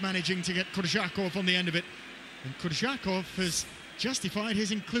 almost managing to get Kurjakov on the end of it. And Kurjakov has justified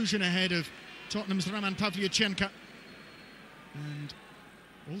his inclusion ahead of Tottenham's Roman Pavlyuchenko, and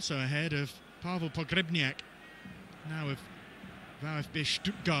also ahead of Pavel Pogrebniak, now of VfB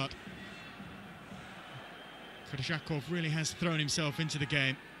Stuttgart. Kurjakov really has thrown himself into the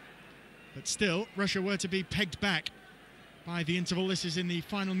game. But still, Russia were to be pegged back by the interval. This is in the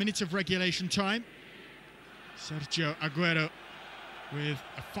final minutes of regulation time. Sergio Agüero with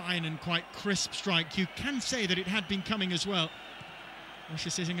a fine and quite crisp strike. You can say that it had been coming as well. Russia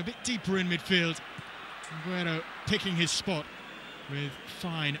sitting a bit deeper in midfield. Agüero picking his spot with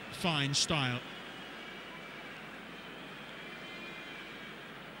fine, fine style.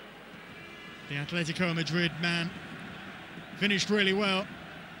 The Atletico Madrid man finished really well.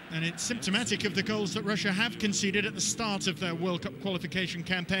 And it's symptomatic of the goals that Russia have conceded at the start of their World Cup qualification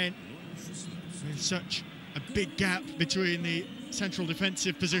campaign, with such a big gap between the central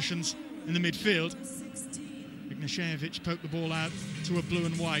defensive positions in the midfield. Ignashevich poked the ball out to a blue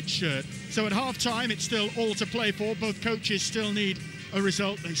and white shirt. So at half-time, it's still all to play for. Both coaches still need a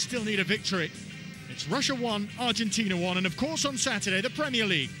result. They still need a victory. It's Russia 1, Argentina 1, and of course on Saturday, the Premier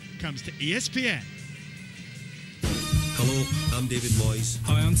League comes to ESPN. Hello, I'm David Moyes.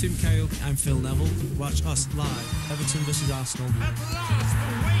 Hi, I'm Tim Cahill. I'm Phil Neville. Watch us live. Everton versus Arsenal. At last,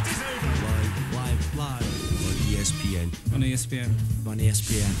 the wait is over. Live. On ESPN. On ESPN. On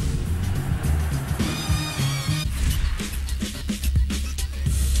ESPN.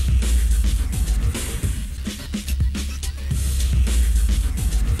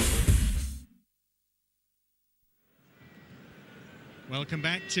 Welcome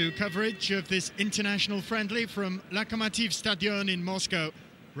back to coverage of this international friendly from Lokomotiv Stadion in Moscow.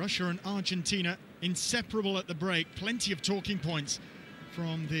 Russia and Argentina inseparable at the break. Plenty of talking points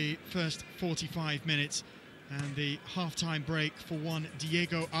from the first 45 minutes. And the half-time break for one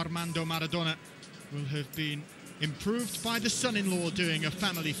Diego Armando Maradona will have been improved by the son-in-law doing a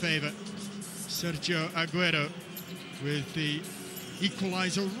family favour. Sergio Agüero with the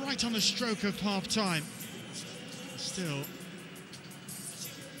equaliser right on the stroke of half-time. Still,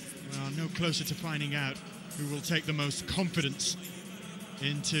 we are no closer to finding out who will take the most confidence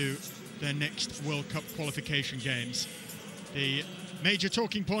into their next World Cup qualification games. The major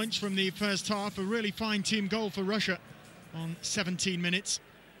talking points from the first half: a really fine team goal for Russia on 17 minutes.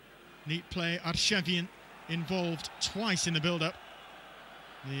 Neat play, Arshavin involved twice in the build-up.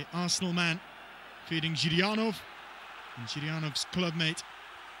 The Arsenal man feeding Zhiryanov, and Zhiryanov's clubmate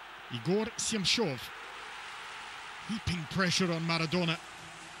Igor Syemshov heaping pressure on Maradona,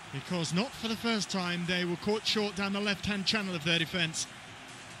 because not for the first time they were caught short down the left-hand channel of their defence.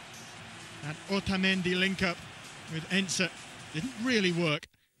 That Otamendi link-up with Heinze didn't really work.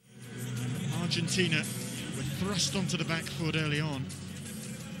 Argentina were thrust onto the back foot early on.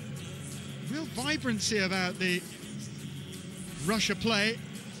 Real vibrancy about the Russia play.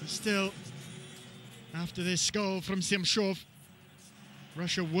 Still, after this goal from Syemshov,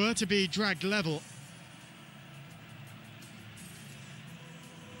 Russia were to be dragged level.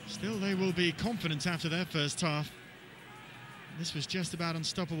 Still, they will be confident after their first half. This was just about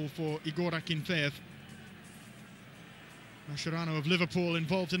unstoppable for Igor Akinfeev. Mascherano of Liverpool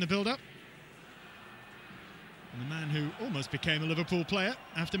involved in the build-up. And the man who almost became a Liverpool player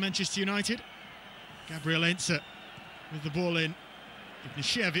after Manchester United, Gabriel Heinze, with the ball in.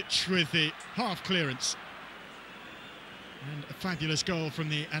 Ignashevich with the half clearance. And a fabulous goal from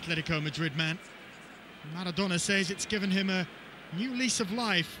the Atletico Madrid man. Maradona says it's given him a new lease of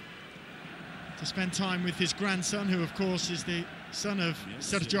life to spend time with his grandson, who of course is the son of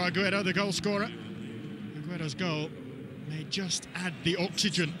Sergio Agüero, the goal scorer. Agüero's goal may just add the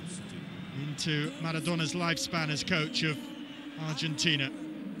oxygen into Maradona's lifespan as coach of Argentina.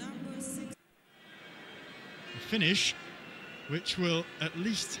 A finish which will at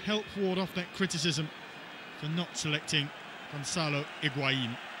least help ward off that criticism for not selecting Gonzalo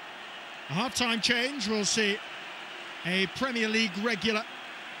Higuain. A half-time change will see a Premier League regular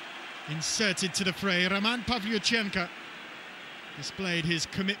inserted to the fray. Roman Pavlyuchenko displayed his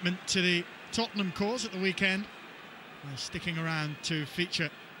commitment to the Tottenham cause at the weekend, sticking around to feature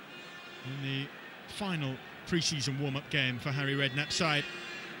in the final pre-season warm-up game for Harry Redknapp's side.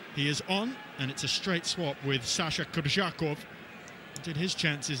 He is on, and it's a straight swap with Sasha Kurzhakov. Did his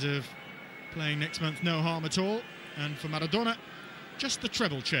chances of playing next month no harm at all, and for Maradona, just the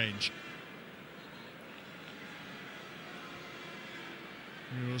treble change.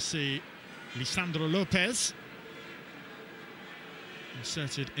 We will see Lisandro Lopez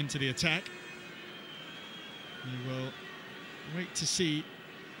inserted into the attack. We will wait to see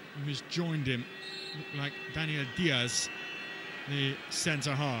who's joined him. Looked like Daniel Diaz, the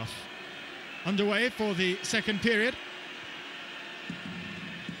centre-half. Underway for the second period.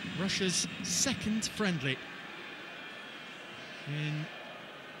 Russia's second friendly in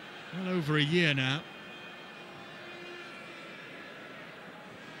well over a year now.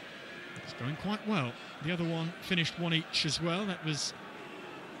 It's going quite well. The other one finished 1 each as well. That was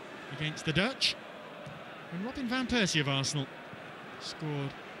against the Dutch. And Robin van Persie of Arsenal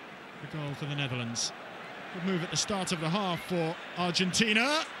scored the goal for the Netherlands. Good move at the start of the half for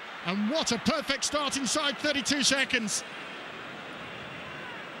Argentina. And what a perfect start inside 32 seconds.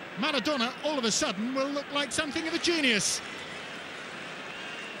 Maradona, all of a sudden, will look like something of a genius.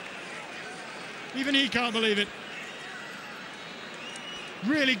 Even he can't believe it.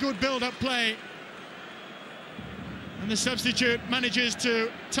 Really good build-up play. And the substitute manages to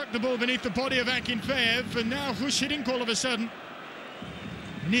tuck the ball beneath the body of Akinfeev, and now Hushidink all of a sudden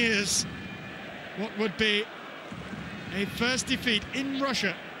nears what would be a first defeat in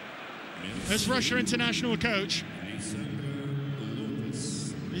Russia as Russia international coach.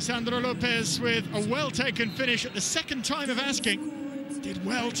 Lisandro Lopez with a well-taken finish at the second time of asking. Did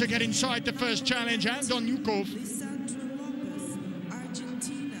well to get inside the first challenge, and on Yukov.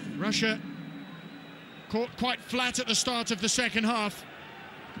 Russia caught quite flat at the start of the second half.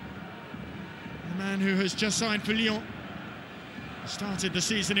 The man who has just signed for Lyon, started the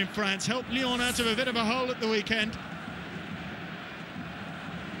season in France, helped Lyon out of a bit of a hole at the weekend.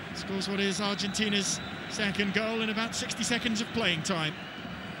 Scores what is Argentina's second goal in about 60 seconds of playing time.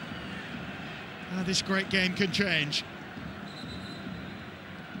 How this great game can change.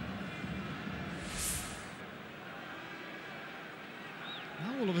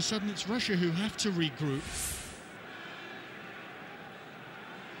 Now all of a sudden it's Russia who have to regroup.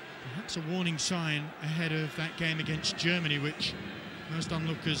 Perhaps a warning sign ahead of that game against Germany, which most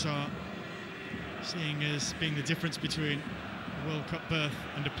onlookers are seeing as being the difference between a World Cup berth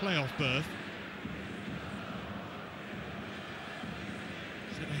and a playoff berth.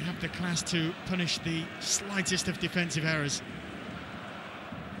 So they have the class to punish the slightest of defensive errors.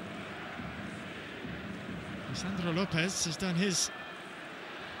 Sandro Lopez has done his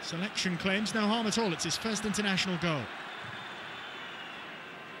selection claims, no harm at all. It's his first international goal.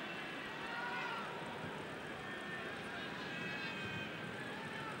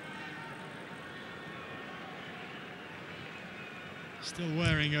 Still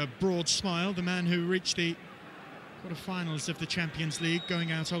wearing a broad smile, the man who reached the quarter-finals of the Champions League,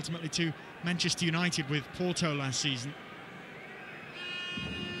 going out ultimately to Manchester United with Porto last season.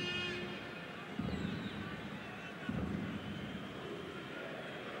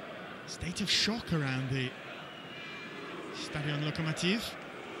 State of shock around the Stadion Lokomotiv,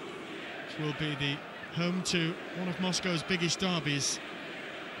 which will be the home to one of Moscow's biggest derbies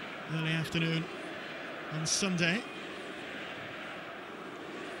early afternoon on Sunday.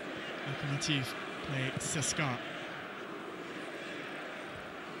 Lokomotiv play CSKA.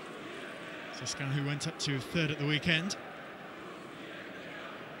 CSKA, who went up to third at the weekend.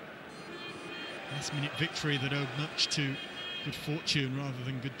 Last-minute victory that owed much to good fortune rather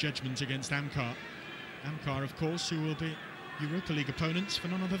than good judgment against Amkar. Amkar, of course, who will be Europa League opponents for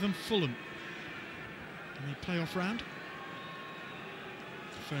none other than Fulham in the playoff round.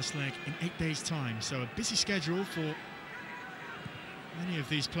 The first leg in 8 days' time, so a busy schedule for many of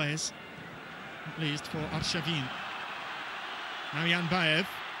these players, at least for Arshavin. Now Jan Baev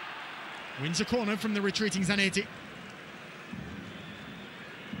wins a corner from the retreating Zanetti.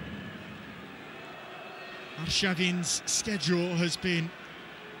 Arshavin's schedule has been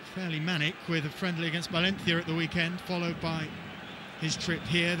fairly manic, with a friendly against Valencia at the weekend, followed by his trip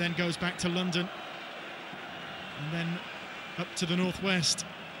here, then goes back to London, and then up to the northwest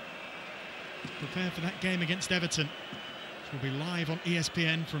to prepare for that game against Everton, which will be live on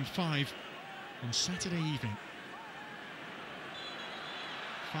ESPN from 5 on Saturday evening.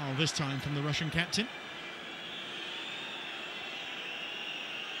 Foul this time from the Russian captain.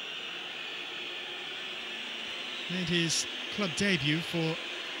 Made his club debut for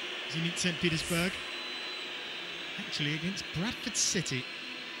Zenit St. Petersburg, actually against Bradford City,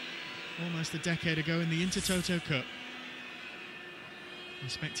 almost a decade ago in the Intertoto Cup.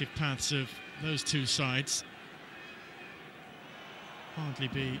 Respective paths of those two sides hardly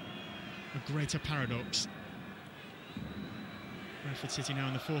be a greater paradox. Bradford City now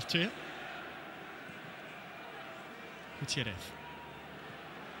in the 4th tier. Gutiérrez.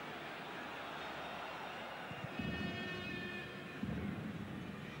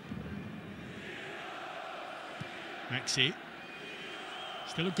 Maxi.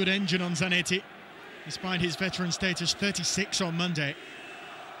 Still a good engine on Zanetti, despite his veteran status, 36 on Monday.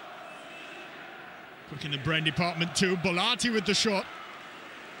 Quick in the brain department too. Bolatti with the shot.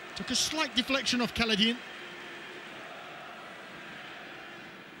 Took a slight deflection off Kaladin.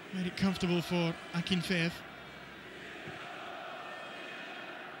 Made it comfortable for Akinfeev.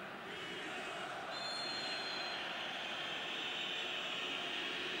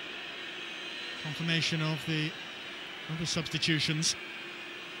 Confirmation of the other substitutions.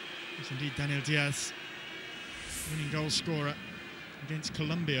 It's indeed Daniel Diaz, winning goal scorer against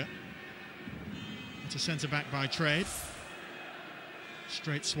Colombia. It's a centre-back by trade.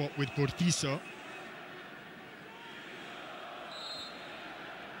 Straight swap with Burdisso.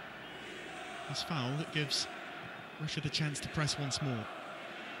 This foul that gives Russia the chance to press once more.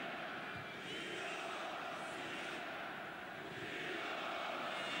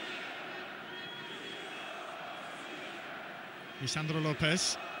 Lisandro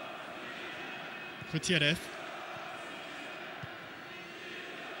Lopez. Gutiérrez.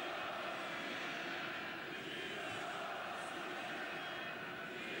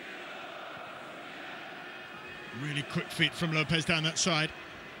 Really quick feet from Lopez down that side.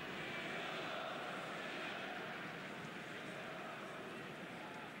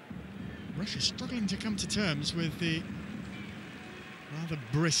 Russia struggling to come to terms with the rather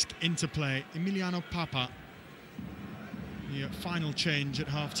brisk interplay. Emiliano Papa, the final change at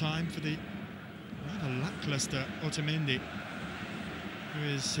half-time for the rather lacklustre Otamendi, who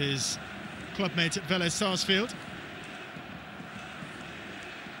is his clubmate at Vélez Sarsfield.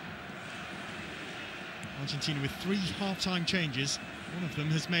 Argentina with 3 half-time changes. One of them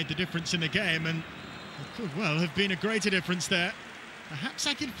has made the difference in the game, and it could well have been a greater difference there. Perhaps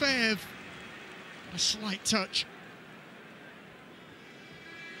Akinfeev, a slight touch.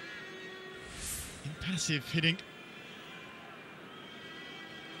 Impassive hitting.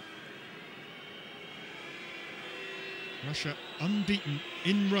 Russia unbeaten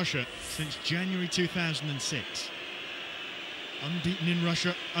in Russia since January 2006. Unbeaten in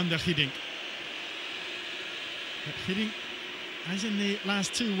Russia under Hiddink. But Hiddink, as in the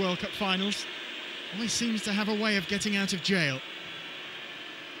last 2 World Cup finals, always seems to have a way of getting out of jail.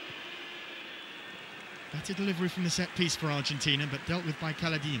 Better delivery from the set piece for Argentina, but dealt with by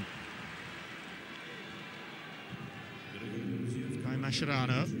Caladin. By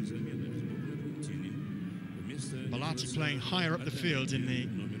Mascherano. Bolatti playing higher up the field in the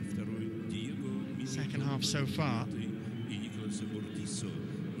second half so far.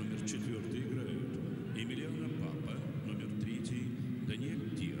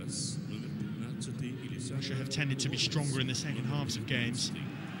 Russia have tended to be stronger in the second halves of games.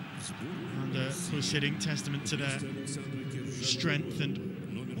 And proceeding, testament to their strength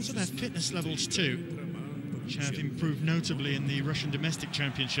and also their fitness levels too, which have improved notably in the Russian domestic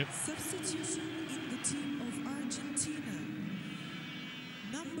championship. Substitution in the team of Argentina.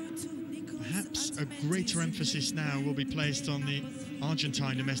 Number 2, Nicolás. Perhaps a greater emphasis now will be placed on the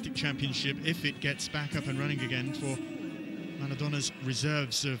Argentine domestic championship if it gets back up and running again for Maradona's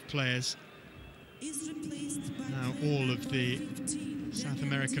reserves of players. Now all of the South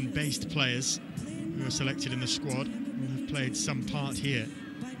American-based players who are selected in the squad will have played some part here.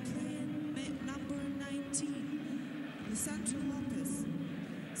 Number 19, Lisandro Lopez.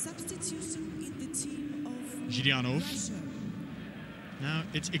 Substitution in the team of Zhirianov. Russia. Now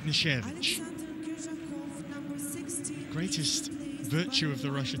it's Ignashevich. Number 16. Greatest virtue of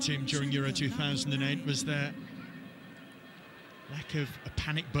the Russia team during Euro 2008 was their lack of a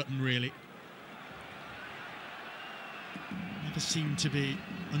panic button, really. Never seemed to be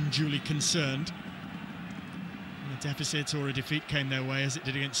unduly concerned when a deficit or a defeat came their way, as it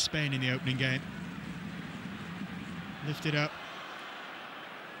did against Spain in the opening game. Lifted up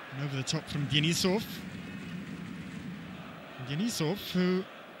and over the top from Denisov. Denisov, who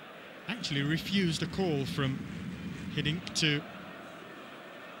actually refused a call from Hiddink to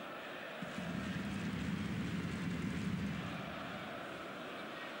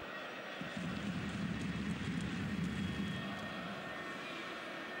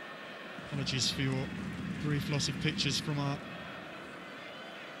apologies for your brief loss of pictures from our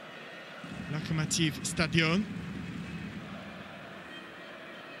Lokomotiv Stadion.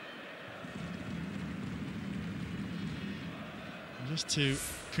 Just to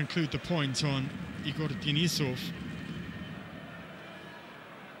conclude the point on Igor Denisov,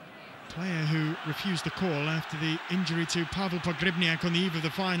 player who refused the call after the injury to Pavel Pogrebniak on the eve of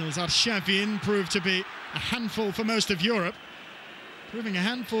the finals. Arshavin proved to be a handful for most of Europe, proving a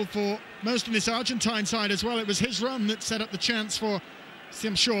handful for most of this Argentine side as well. It was his run that set up the chance for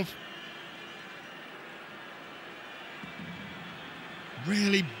Siemshov.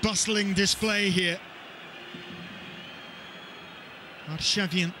 Really bustling display here.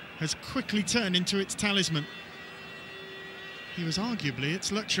 Arshavin has quickly turned into its talisman. He was arguably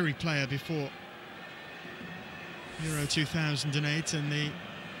its luxury player before Euro 2008, and the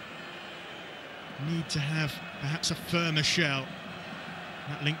need to have perhaps a firmer shell.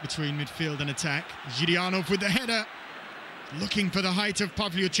 That link between midfield and attack. Zhirianov with the header, looking for the height of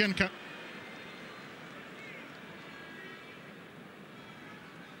Pavlyuchenko.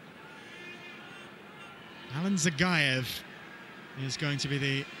 Alan Zagayev is going to be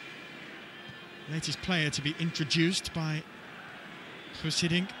the latest player to be introduced by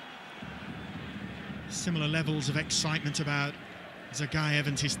Hiddink. Similar levels of excitement about Zagayev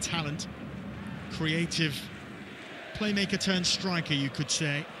and his talent. Creative playmaker turned striker, you could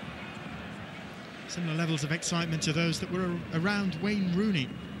say. Similar levels of excitement to those that were around Wayne Rooney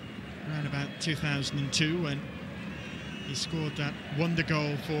around about 2002, when he scored that wonder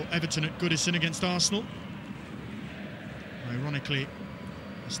goal for Everton at Goodison against Arsenal. Ironically,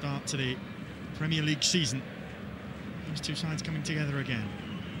 a start to the Premier League season. Those two sides coming together again.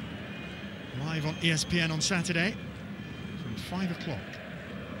 Live on ESPN on Saturday from 5 o'clock.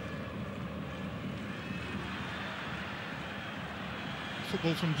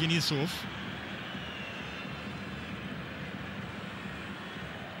 Football from Denisov.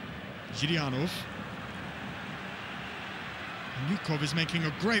 Zhirianov. Yukov is making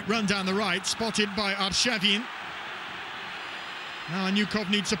a great run down the right, spotted by Arshavin. Now Anyukov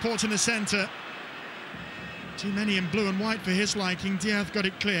needs support in the centre. Too many in blue and white for his liking. Diaz got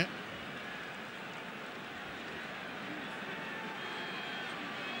it clear.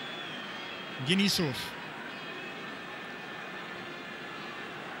 Denisov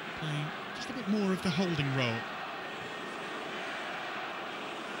playing just a bit more of the holding role.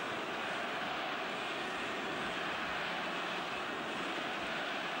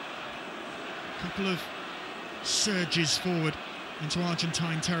 A couple of surges forward into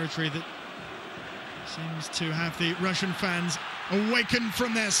Argentine territory that seems to have the Russian fans awakened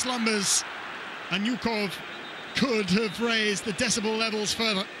from their slumbers. And Yukov could have raised the decibel levels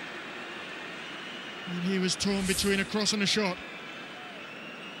further. And he was torn between a cross and a shot.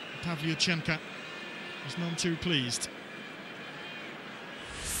 Pavlyuchenko was none too pleased.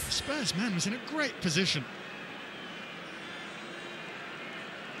 The Spurs man was in a great position.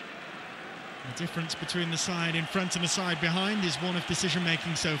 The difference between the side in front and the side behind is one of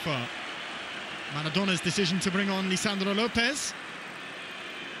decision-making so far. Maradona's decision to bring on Lisandro Lopez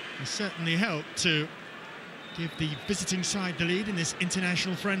has certainly helped to give the visiting side the lead in this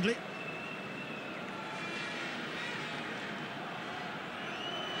international friendly.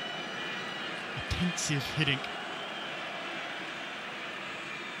 Offensive hitting.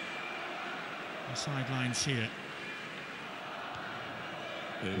 The sidelines here.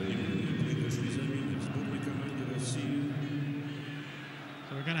 So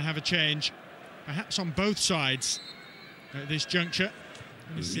we're going to have a change, perhaps on both sides at this juncture.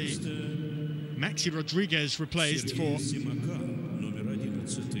 We see Maxi Rodriguez replaced for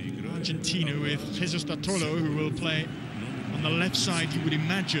Argentina with Jesus Dattolo, who will play on the left side, you would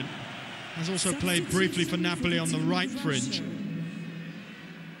imagine. Has also played briefly for Napoli on the right fringe.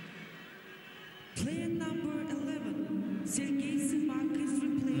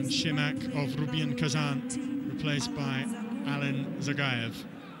 And Shimak of Rubin Kazan replaced by Alan Zagayev.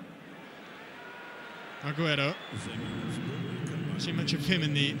 Agüero. Not seen much of him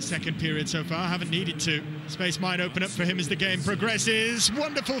in the second period so far, haven't needed to. Space might open up for him as the game progresses.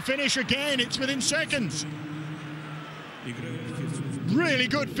 Wonderful finish again, it's within seconds. Really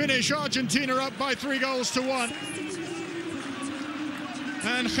good finish, Argentina up by 3-1.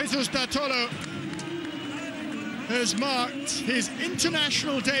 And Jesus Dattolo has marked his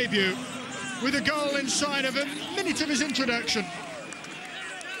international debut with a goal inside of a minute of his introduction.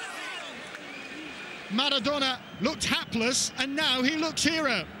 Maradona looked hapless, and now he looks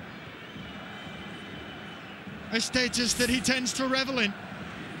hero. A status that he tends to revel in.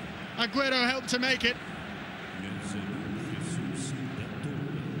 Agüero helped to make it.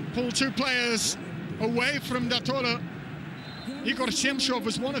 Pull two players away from Dattolo. Igor Shemshov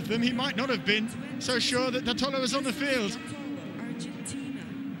was one of them. He might not have been so sure that Dattolo was on the field.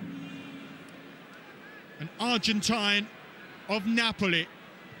 An Argentine of Napoli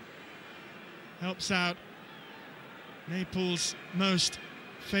helps out Naples' most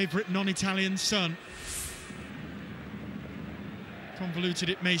favourite non-Italian son. Convoluted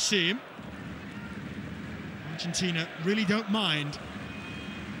it may seem. Argentina really don't mind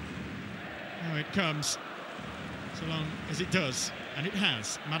how it comes, so long as it does, and it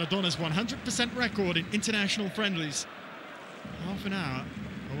has. Maradona's 100% record in international friendlies, half an hour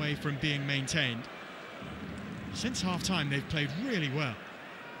away from being maintained. Since half-time, they've played really well.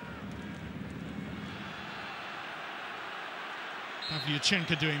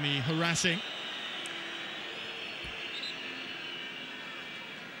 Pavlyuchenko doing the harassing.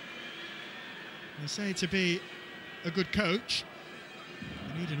 They say to be a good coach,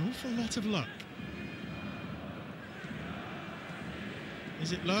 you need an awful lot of luck.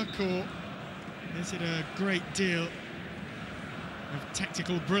 Is it luck, or is it a great deal of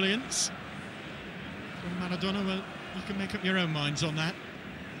tactical brilliance from Maradona? Well, you can make up your own minds on that.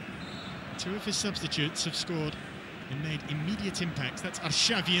 Two of his substitutes have scored and made immediate impacts. That's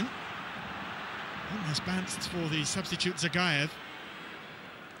Arshavin. Almost bounced for the substitute Zagayev.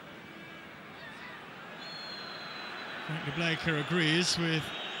 Frank Bleeckere agrees with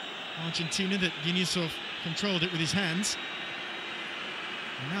Argentina that Denisov controlled it with his hands.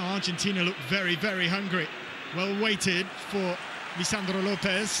 And now Argentina look very, very hungry. Well weighted for Lisandro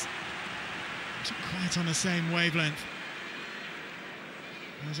Lopez. Not quite on the same wavelength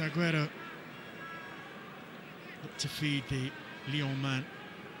as Agüero. Look to feed the Lyon man.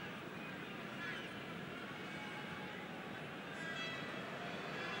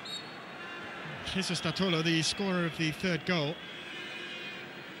 Jesus Dattolo, the scorer of the third goal,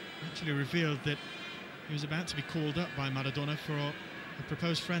 actually revealed that he was about to be called up by Maradona for a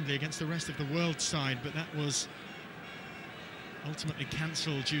proposed friendly against the rest of the world side, but that was ultimately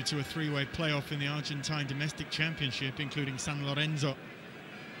cancelled due to a three-way playoff in the Argentine domestic championship, including San Lorenzo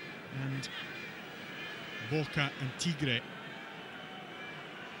and Boca and Tigre.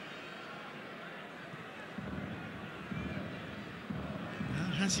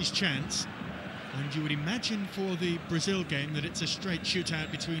 Now has his chance, and you would imagine for the Brazil game that it's a straight shootout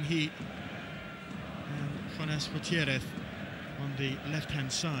between he and Jonás Gutiérrez on the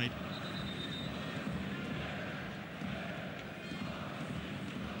left-hand side.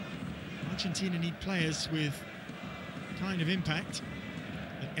 Argentina need players with kind of impact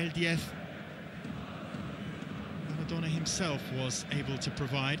that El Diaz, Maradona himself, was able to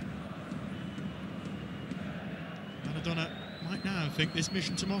provide. Maradona might now think this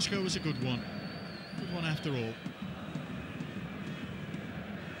mission to Moscow was a good one. Good one after all.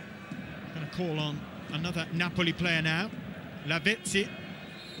 Going to call on another Napoli player now. Lavezzi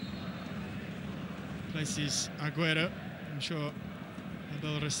places Agüero. I'm sure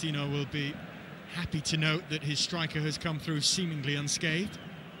Abel Racino will be happy to note that his striker has come through seemingly unscathed.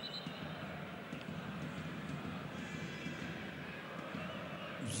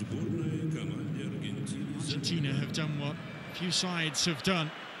 Argentina have done what few sides have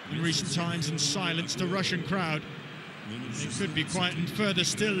done in recent times and silenced the Russian crowd. It could be quite further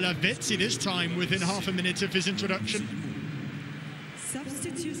still. Lavezzi this time within half a minute of his introduction.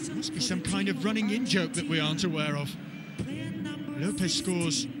 Must be some kind of running in joke that we aren't aware of. Lopez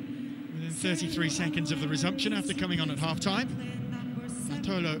scores within 33 seconds of the resumption after coming on at half-time.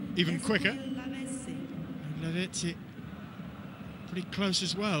 Bartolo even quicker. And Lavezzi pretty close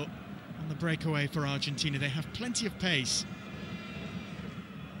as well on the breakaway for Argentina. They have plenty of pace.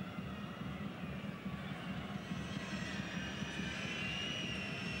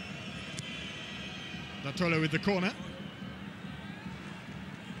 Bartolo with the corner.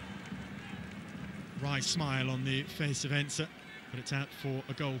 Wry smile on the face of Heinze, but it's out for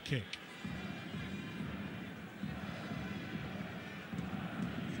a goal kick.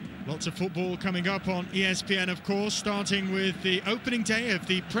 Lots of football coming up on ESPN, of course, starting with the opening day of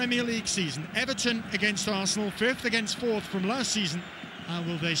the Premier League season. Everton against Arsenal, 5th against 4th from last season. How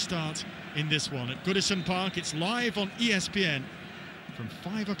will they start in this one? At Goodison Park, it's live on ESPN from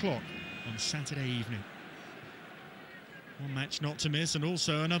 5 o'clock on Saturday evening. One match not to miss, and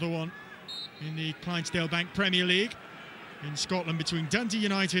also another one in the Clydesdale Bank Premier League in Scotland between Dundee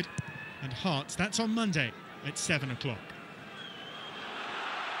United and Hearts. That's on Monday at 7 o'clock.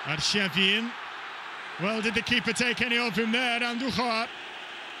 Arshavin. Well, did the keeper take any of him there? Andújar.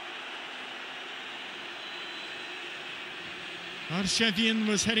 Arshavin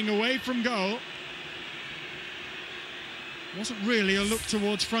was heading away from goal. Wasn't really a look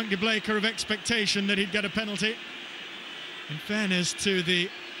towards Frank de Bleeckere of expectation that he'd get a penalty. In fairness to the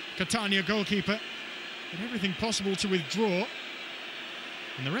Catania goalkeeper, did everything possible to withdraw,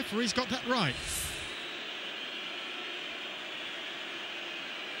 and the referee's got that right.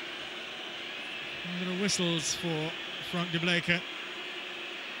 Little whistles for Frank de Bleeckere.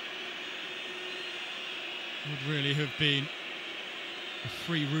 Would really have been a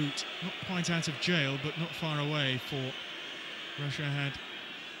free route, not quite out of jail, but not far away for Russia. Had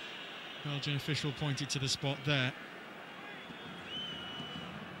Belgian official pointed to the spot there.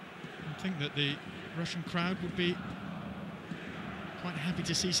 I think that the Russian crowd would be quite happy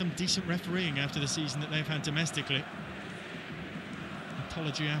to see some decent refereeing after the season that they've had domestically.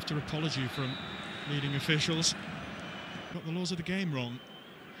 Apology after apology from leading officials. Got the laws of the game wrong.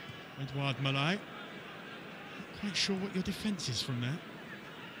 Edouard Malay. Not quite sure what your defence is from there.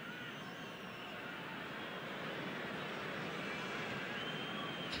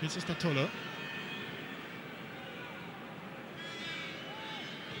 Here's Bartolo.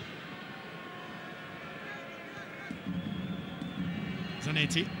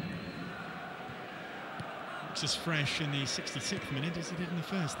 Zanetti. Looks as fresh in the 66th minute as he did in the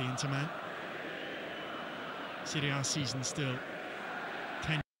first, the Interman. Serie A season still.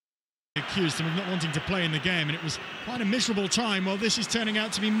 10 accused him of not wanting to play in the game, and it was quite a miserable time. Well, this is turning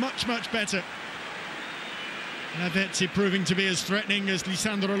out to be much, much better. Lavezzi proving to be as threatening as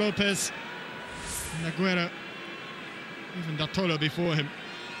Lisandro Lopez. And Agüero, even Bartolo before him.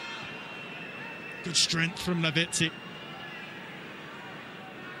 Good strength from Lavezzi.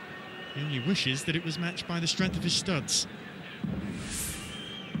 He only wishes that it was matched by the strength of his studs.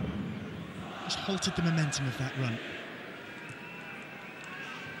 Just halted the momentum of that run.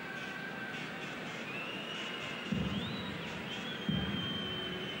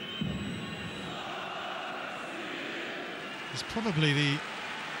 It's probably the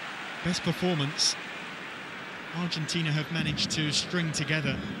best performance Argentina have managed to string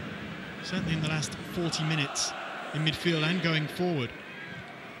together, certainly in the last 40 minutes in midfield and going forward.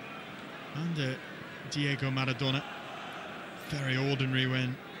 Under Diego Maradona, very ordinary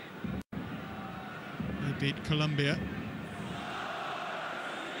when they beat Colombia.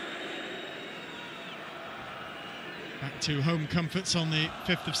 Back to home comforts on the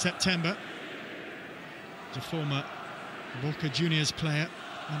 5th of September. The former Boca Juniors player,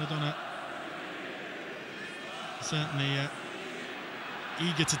 Maradona, certainly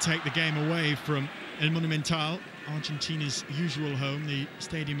eager to take the game away from El Monumental, Argentina's usual home, the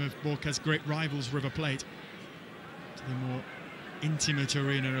stadium of Boca's great rivals River Plate, to the more intimate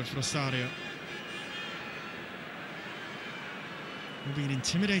arena of Rosario. It will be an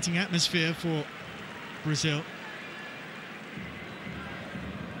intimidating atmosphere for Brazil.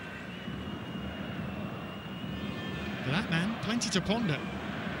 For that man, plenty to ponder.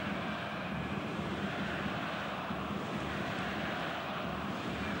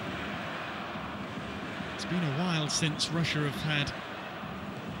 been a while since Russia have had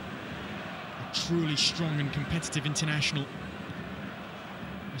a truly strong and competitive international.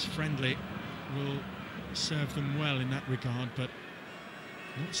 This friendly will serve them well in that regard, but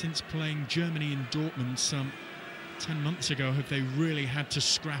not since playing Germany in Dortmund some 10 months ago have they really had to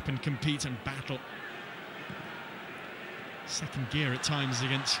scrap and compete and battle. Second gear at times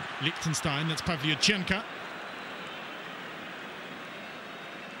against Liechtenstein. That's Pavlyuchenko.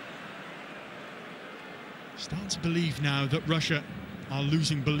 Start to believe now that Russia are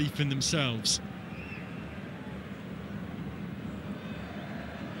losing belief in themselves.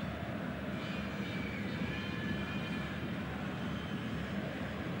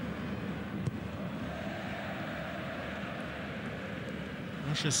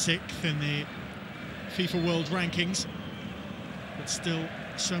 Russia sixth in the FIFA World Rankings, but still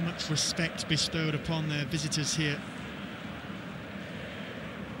so much respect bestowed upon their visitors here.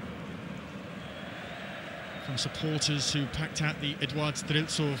 From supporters who packed out the Eduard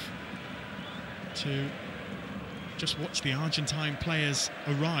Streltsov to just watch the Argentine players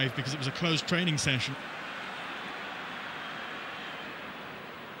arrive because it was a closed training session.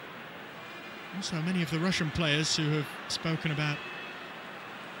 Also, many of the Russian players who have spoken about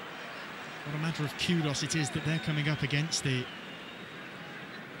what a matter of kudos it is that they're coming up against the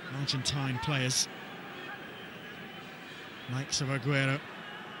Argentine players. Likes of Agüero,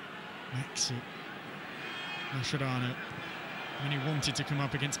 Maxi, Mascherano. Many wanted to come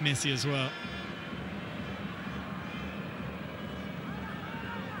up against Messi as well.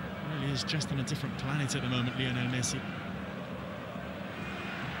 Really is just on a different planet at the moment, Lionel Messi.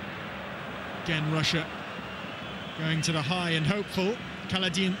 Again, Russia going to the high and hopeful.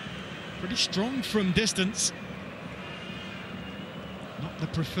 Kaladin pretty strong from distance. Not the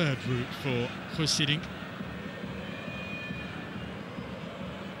preferred route for Husidink.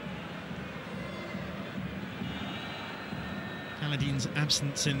 Kaladin's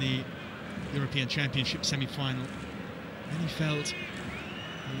absence in the European Championship semi-final many felt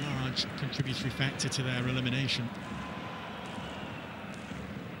a large contributory factor to their elimination.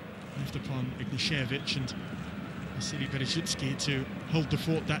 Left upon Ignashevich and Vasily Berezhitsky to hold the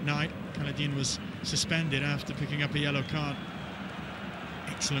fort that night. Kaladin was suspended after picking up a yellow card.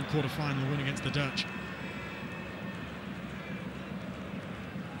 Excellent quarter-final win against the Dutch.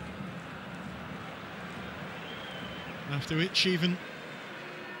 After which even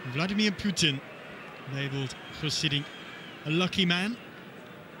Vladimir Putin labelled Husidink a lucky man,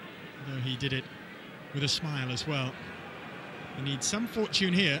 though he did it with a smile as well. He needs some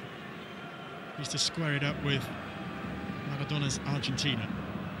fortune here. He's to square it up with Maradona's Argentina.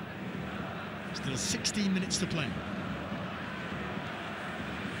 Still 16 minutes to play.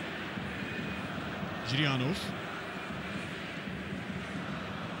 Zhiryanov.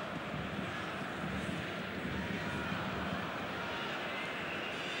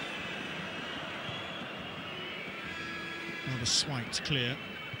 Rather swiped clear.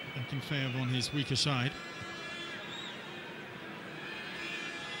 Akinfeev on his weaker side.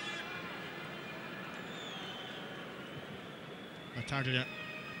 Battaglia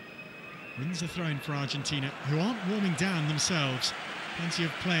wins the throw-in for Argentina, who aren't warming down themselves. Plenty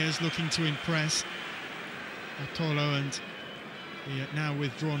of players looking to impress. Bartolo and the now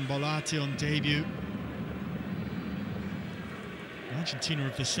withdrawn Bolatti on debut. Argentina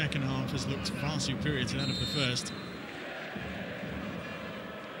of the second half has looked far superior to that of the first.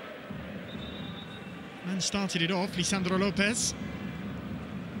 And started it off, Lisandro Lopez.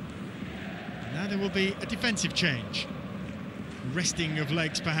 Now there will be a defensive change. Resting of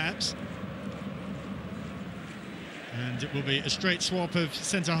legs, perhaps. And it will be a straight swap of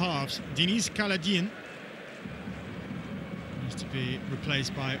centre-halves. Deniz Kaladin is to be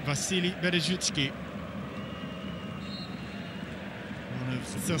replaced by Vasily Berezhitsky, one of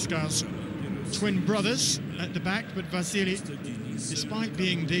CSKA's twin brothers at the back. But Vasily, despite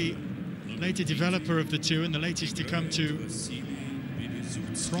being the later developer of the two and the latest to come to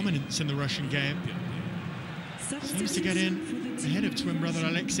prominence in the Russian game, seems to get in ahead of twin brother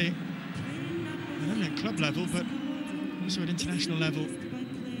Alexei, not only at club level but also at international level.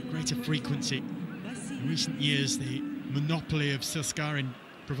 Greater frequency. In recent years, the monopoly of CSKA in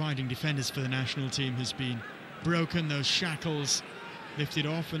providing defenders for the national team has been broken, those shackles lifted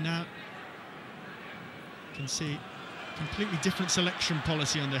off, and now you can see completely different selection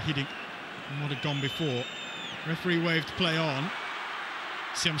policy under Hiddink than what had gone before. Referee waved play on.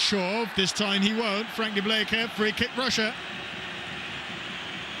 Siamshov, this time he won't. Frank de Bleeckere, free kick Russia.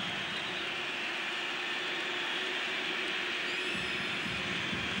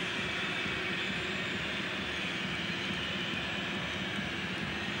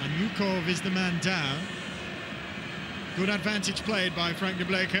 Anyukov is the man down. Good advantage played by Frank de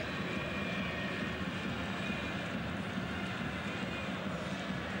Bleeckere.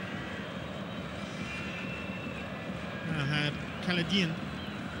 Now had Khaledian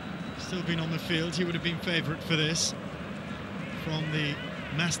still been on the field, he would have been favourite for this, from the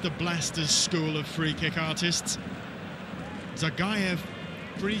Master Blasters school of free kick artists. Zagayev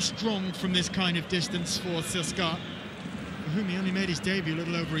pretty strong from this kind of distance for CSKA, for whom he only made his debut a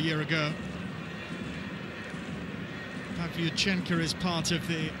little over a year ago. Pavlyuchenko is part of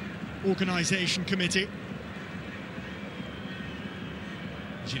the organisation committee.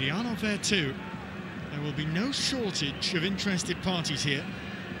 Girianov there too. There will be no shortage of interested parties here.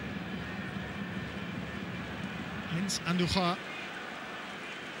 Hence Andújar.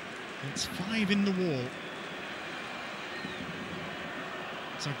 It's 5 in the wall.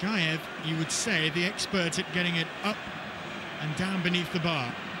 Zagayev, you would say, the expert at getting it up and down beneath the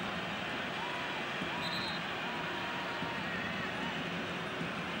bar.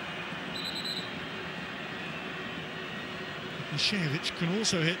 Mascherano can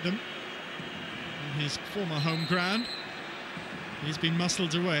also hit them on his former home ground. He's been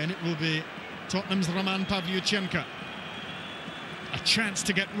muscled away, and it will be Tottenham's Roman Pavlyuchenko. A chance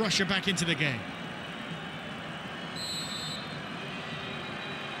to get Russia back into the game.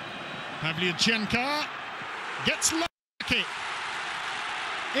 Pavlyuchenko gets lucky.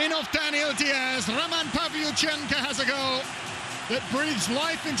 In off Daniel Diaz, Roman Pavlyuchenko has a goal that breathes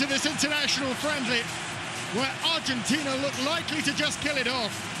life into this international friendly, where Argentina look likely to just kill it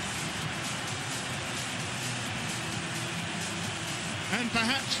off. And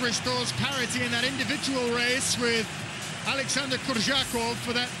perhaps restores parity in that individual race with Alexander Kurzhakov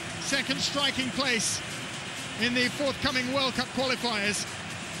for that second striking place in the forthcoming World Cup qualifiers.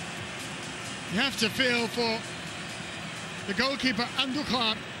 You have to feel for the goalkeeper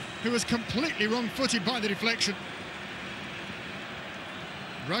Andújar, who was completely wrong-footed by the deflection.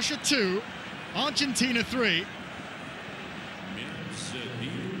 Russia 2, Argentina 3.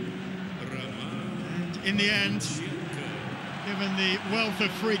 And in the end, given the wealth of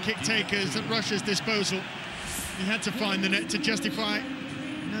free kick takers at Russia's disposal, he had to find the net to justify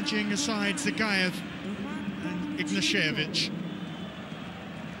nudging aside Zagayev and Ignashevich.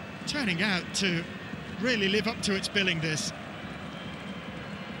 Turning out to really live up to its billing, this.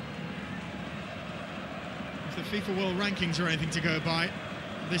 If the FIFA World Rankings are anything to go by,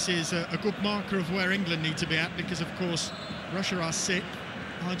 this is a good marker of where England need to be at, because, of course, Russia are 6th,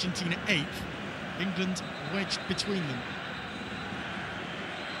 Argentina 8th, England wedged between them.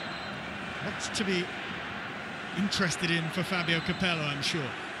 Lots to be interested in for Fabio Capello, I'm sure.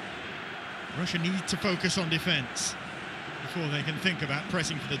 Russia need to focus on defence before they can think about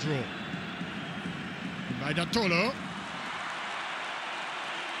pressing for the draw. By Dattolo.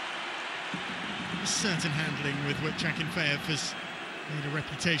 A certain handling with which Akinfeev has made a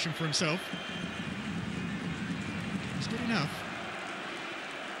reputation for himself. It's good enough.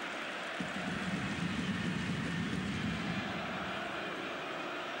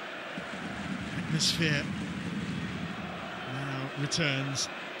 Atmosphere now returns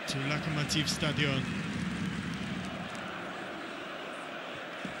to Lokomotiv Stadion.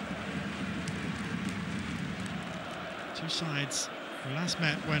 Two sides who last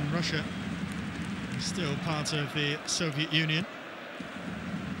met when Russia was still part of the Soviet Union.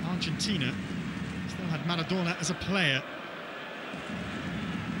 Argentina still had Maradona as a player.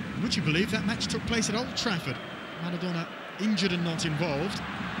 Would you believe that match took place at Old Trafford? Maradona injured and not involved.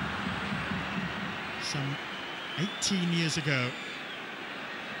 Some 18 years ago.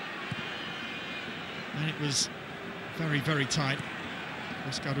 And it was very, very tight.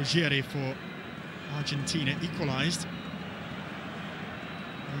 Oscar Ruggieri for Argentina equalised.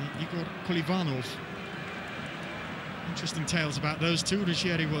 Igor Kolivanov. Interesting tales about those two.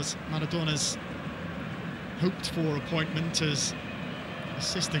 Ruggieri was Maradona's hoped-for appointment as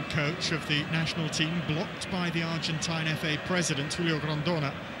assistant coach of the national team, blocked by the Argentine FA president, Julio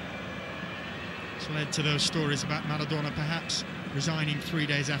Grondona. Which led to those stories about Maradona perhaps resigning 3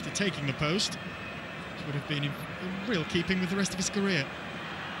 days after taking the post, which would have been in real keeping with the rest of his career.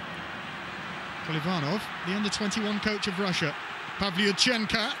 Kolivanov, the under-21 coach of Russia.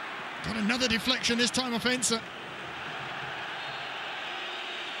 Pavlyuchenko got another deflection, this time off Heinze.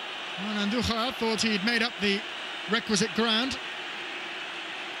 And Andújar thought he'd made up the requisite ground.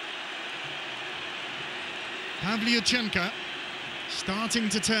 Pavlyuchenko starting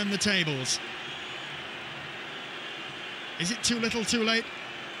to turn the tables. Is it too little, too late?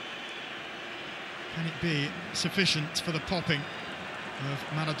 Can it be sufficient for the popping of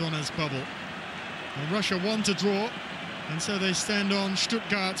Maradona's bubble? Well, Russia want to draw, and so they stand on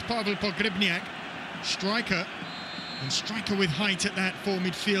Stuttgart's Pavel Pogrebniak, striker And striker with height at that for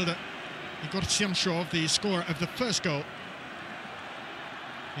midfielder. Igor Tsyamshov, the scorer of the first goal,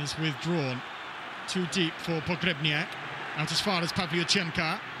 is withdrawn. Too deep for Pogrebniak. Out as far as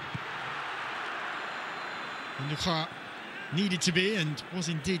Pavlyuchenko. Andújar needed to be and was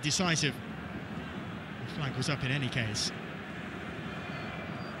indeed decisive. The flag was up in any case.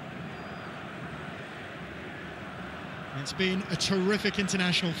 It's been a terrific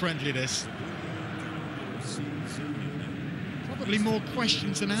international friendly, this. Probably more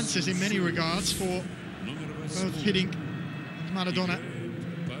questions than answers in many regards for both Hiddink and Maradona.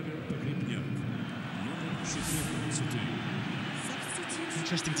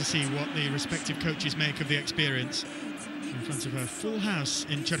 Interesting to see what the respective coaches make of the experience in front of a full house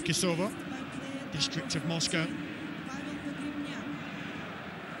in Cherkesovo, district of Moscow.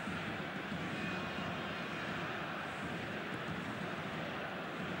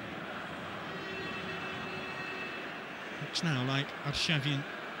 Looks now like Arshavin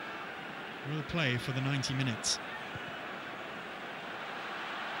will play for the 90 minutes.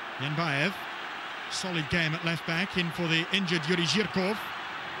 Yanbaev, solid game at left back, in for the injured Yuri Zhirkov.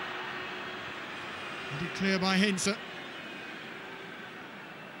 Headed clear by Heinze.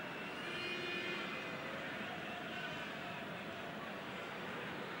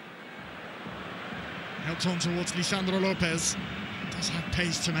 Helped on towards Lisandro Lopez. Does have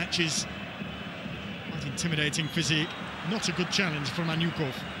pace to match his quite intimidating physique. Not a good challenge from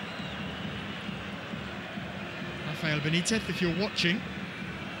Anyukov. Rafael Benitez, if you're watching,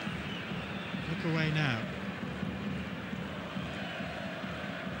 look away now.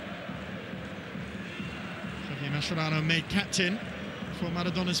 Javier Mascherano made captain for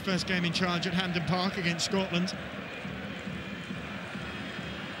Maradona's first game in charge at Hampden Park against Scotland.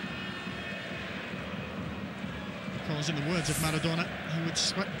 Because, in the words of Maradona, he would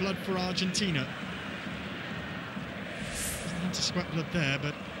sweat blood for Argentina. Doesn't have to sweat blood there,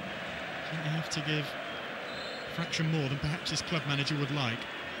 but you have to give a fraction more than perhaps his club manager would like.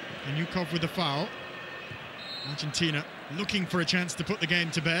 Anyukov with the foul. Argentina looking for a chance to put the game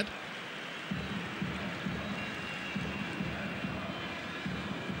to bed.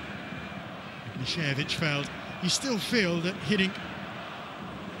 Ignashevich failed. You still feel that Hiddink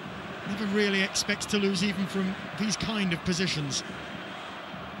never really expects to lose even from these kind of positions.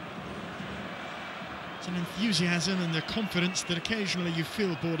 It's an enthusiasm and a confidence that occasionally you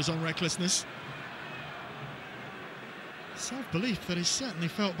feel borders on recklessness. Self-belief that is certainly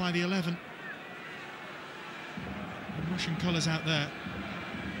felt by the 11. And Russian colours out there.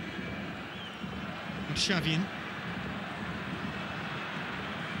 Arshavin.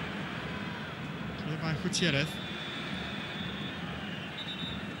 Clear by Gutiérrez.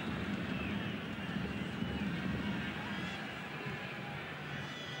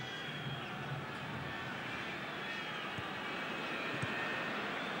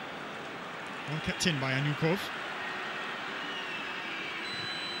 Well kept in by Anyukov.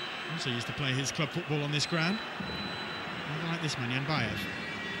 Also used to play his club football on this ground. I like this man, Yanbaev.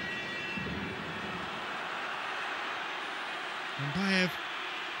 Yanbaev,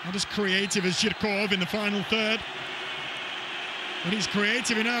 not as creative as Zhirkov in the final third, but he's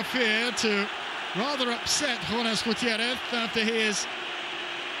creative enough here to rather upset Jonás Gutiérrez after he is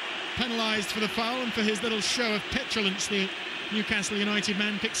penalised for the foul and for his little show of petulance. The Newcastle United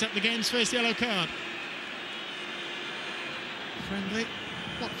man picks up the game's first yellow card. Friendly.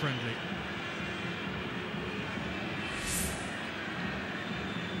 Not friendly.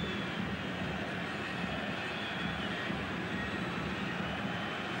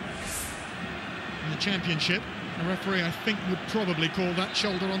 In the Championship, a referee, I think, would probably call that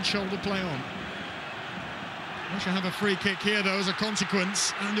shoulder-on-shoulder play on. Russia have a free kick here, though, as a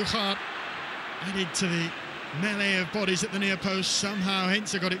consequence. Andújar added to the melee of bodies at the near post. Somehow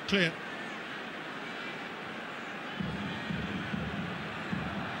Heinze got it clear.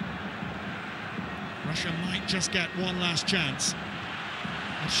 Russia might just get one last chance.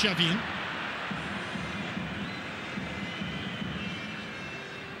 Arshavin.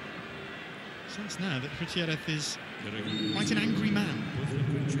 Sense now that Gutiérrez is quite an angry man.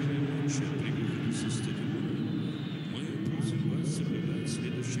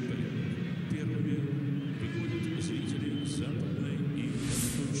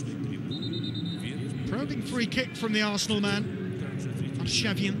 Probing free kick from the Arsenal man.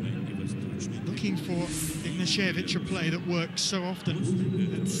 Arshavin. Looking for Ignashevich, a play that works so often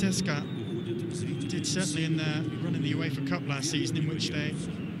at CSKA. Did certainly in their run in the UEFA Cup last season, in which they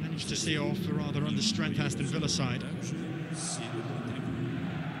managed to see off a rather under-strength Aston Villa side.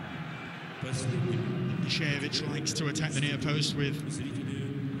 Ignashevich likes to attack the near post with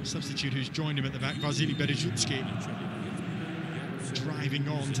a substitute who's joined him at the back, Vasily Berezhutski. driving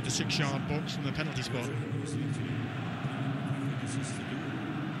on to the 6-yard box from the penalty spot.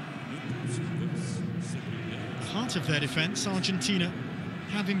 The heart of their defence, Argentina,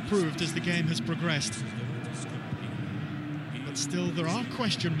 have improved as the game has progressed. But still, there are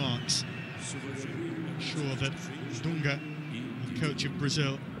question marks. I'm sure that Dunga, the coach of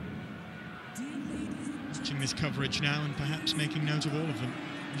Brazil, watching this coverage now and perhaps making note of all of them.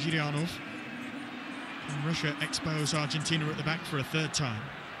 Mariano. Can Russia expose Argentina at the back for a third time?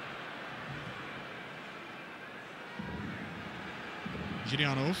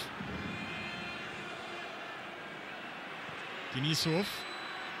 Mariano. Denisov.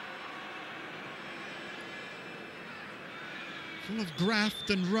 Full of graft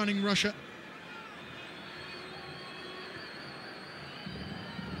and running Russia.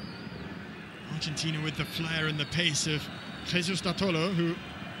 Argentina with the flair and the pace of Jesus Dartolo, who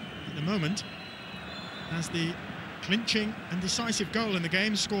at the moment has the clinching and decisive goal in the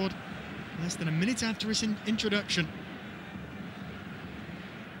game, scored less than a minute after his introduction.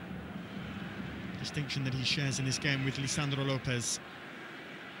 Distinction that he shares in this game with Lisandro Lopez.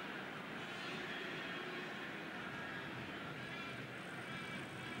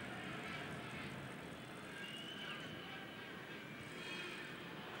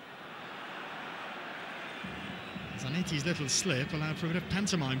 Zanetti's little slip allowed for a bit of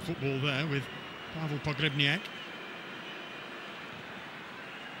pantomime football there with Pavel Pogrebniak.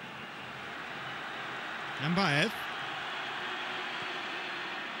 Nambaev.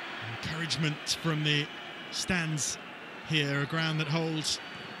 Encouragement from the stands here, a ground that holds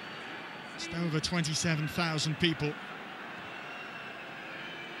just over 27,000 people.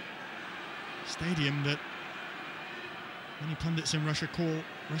 Stadium that many pundits in Russia call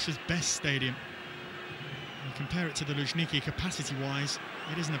Russia's best stadium. You compare it to the Luzhniki capacity-wise,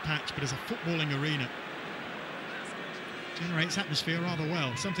 it isn't a patch, but as a footballing arena, generates atmosphere rather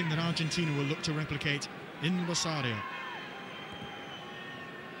well, something that Argentina will look to replicate in Rosario.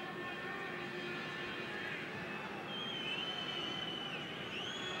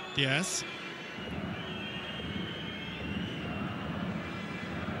 Diaz.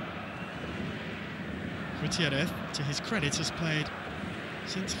 Gutiérrez, to his credit, has played,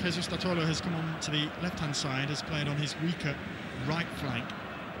 since Jesus Dartolo has come on to the left-hand side, has played on his weaker right flank.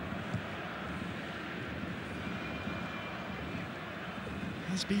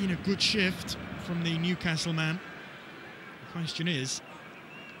 Has been a good shift from the Newcastle man. The question is,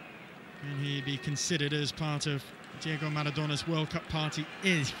 can he be considered as part of Diego Maradona's World Cup party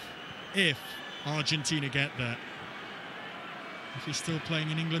if Argentina get there? If he's still playing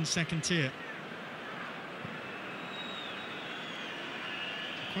in England's second tier.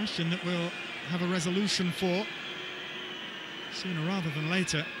 A question that we'll have a resolution for sooner rather than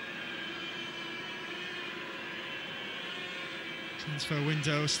later. Transfer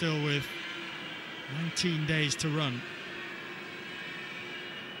window still with 19 days to run.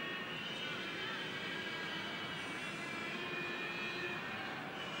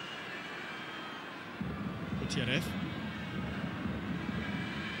 Gutiérrez.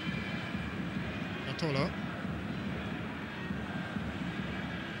 Dartolo.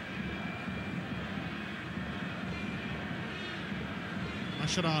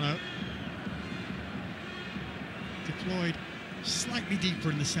 Mascherano. Deployed slightly deeper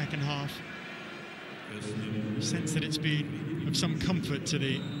in the second half. Sense that it's been of some comfort to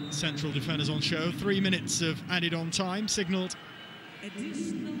the central defenders on show. 3 minutes of added on time signalled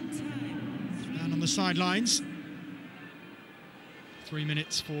down on the sidelines. 3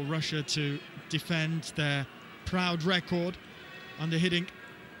 minutes for Russia to defend their proud record under Hiddink,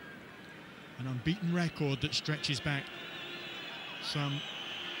 an unbeaten record that stretches back some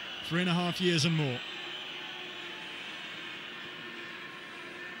 3.5 years and more.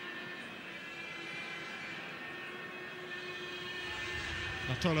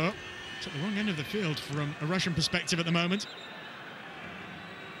 Dartolo at the wrong end of the field from a Russian perspective at the moment.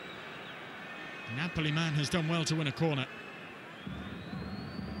 The Napoli man has done well to win a corner.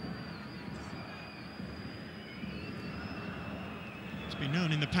 It's been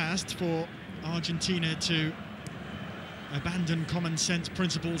known in the past for Argentina to abandon common sense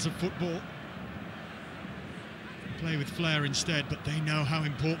principles of football, play with flair instead, but they know how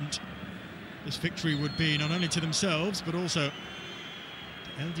important this victory would be, not only to themselves but also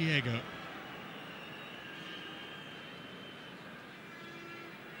to El Diego.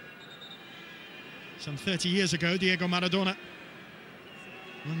 Some 30 years ago, Diego Maradona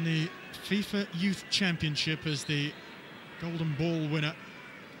won the FIFA Youth Championship as the Golden Ball winner,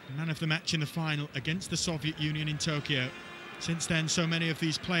 man of the match in the final against the Soviet Union in Tokyo. Since then, so many of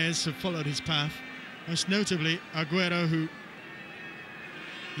these players have followed his path, most notably Agüero, who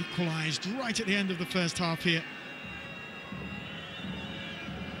equalised right at the end of the first half here.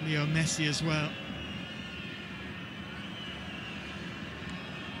 Leo Messi as well.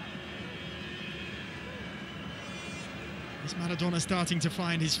 Is Maradona starting to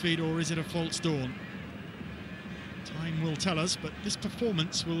find his feet, or is it a false dawn? Time will tell us, but this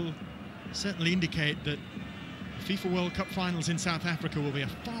performance will certainly indicate that the FIFA World Cup finals in South Africa will be a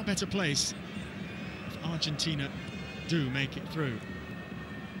far better place if Argentina do make it through.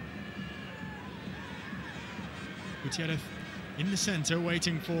 Gutiérrez in the centre,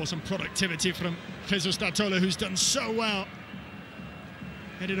 waiting for some productivity from Jesus Tatola, who's done so well.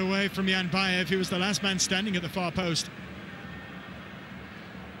 Headed away from Jan Bayev, who was the last man standing at the far post.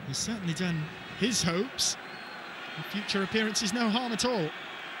 He's certainly done his hopes of future appearances no harm at all.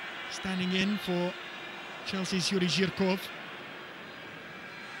 Standing in for Chelsea's Yuri Zhirkov.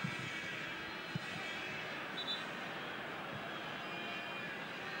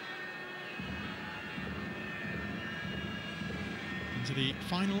 Into the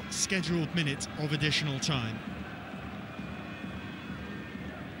final scheduled minute of additional time.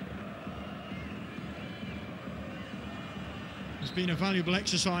 It's been a valuable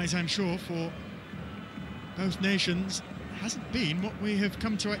exercise, I'm sure, for both nations. It hasn't been what we have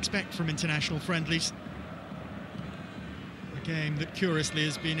come to expect from international friendlies. A game that curiously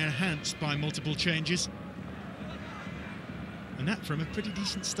has been enhanced by multiple changes. And that from a pretty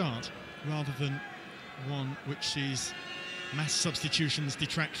decent start, rather than one which sees mass substitutions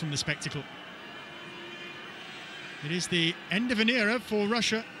detract from the spectacle. It is the end of an era for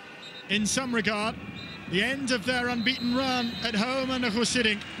Russia in some regard. The end of their unbeaten run at home under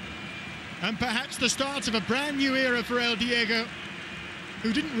Husidink. And perhaps the start of a brand new era for El Diego,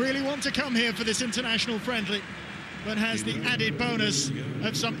 who didn't really want to come here for this international friendly, but has the added bonus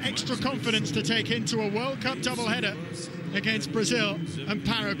of some extra confidence to take into a World Cup doubleheader against Brazil and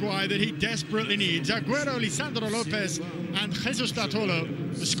Paraguay that he desperately needs. Agüero, Lisandro Lopez and Jesus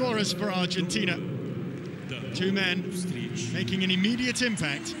Tatola, the scorers for Argentina. Two men making an immediate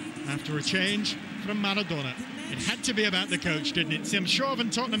impact after a change from Maradona. It had to be about the coach, didn't it? Semshov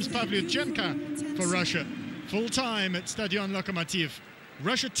and Tottenham's Pavlyuchenko for Russia. Full time at Stadion Lokomotiv.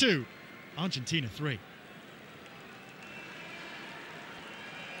 Russia 2, Argentina 3.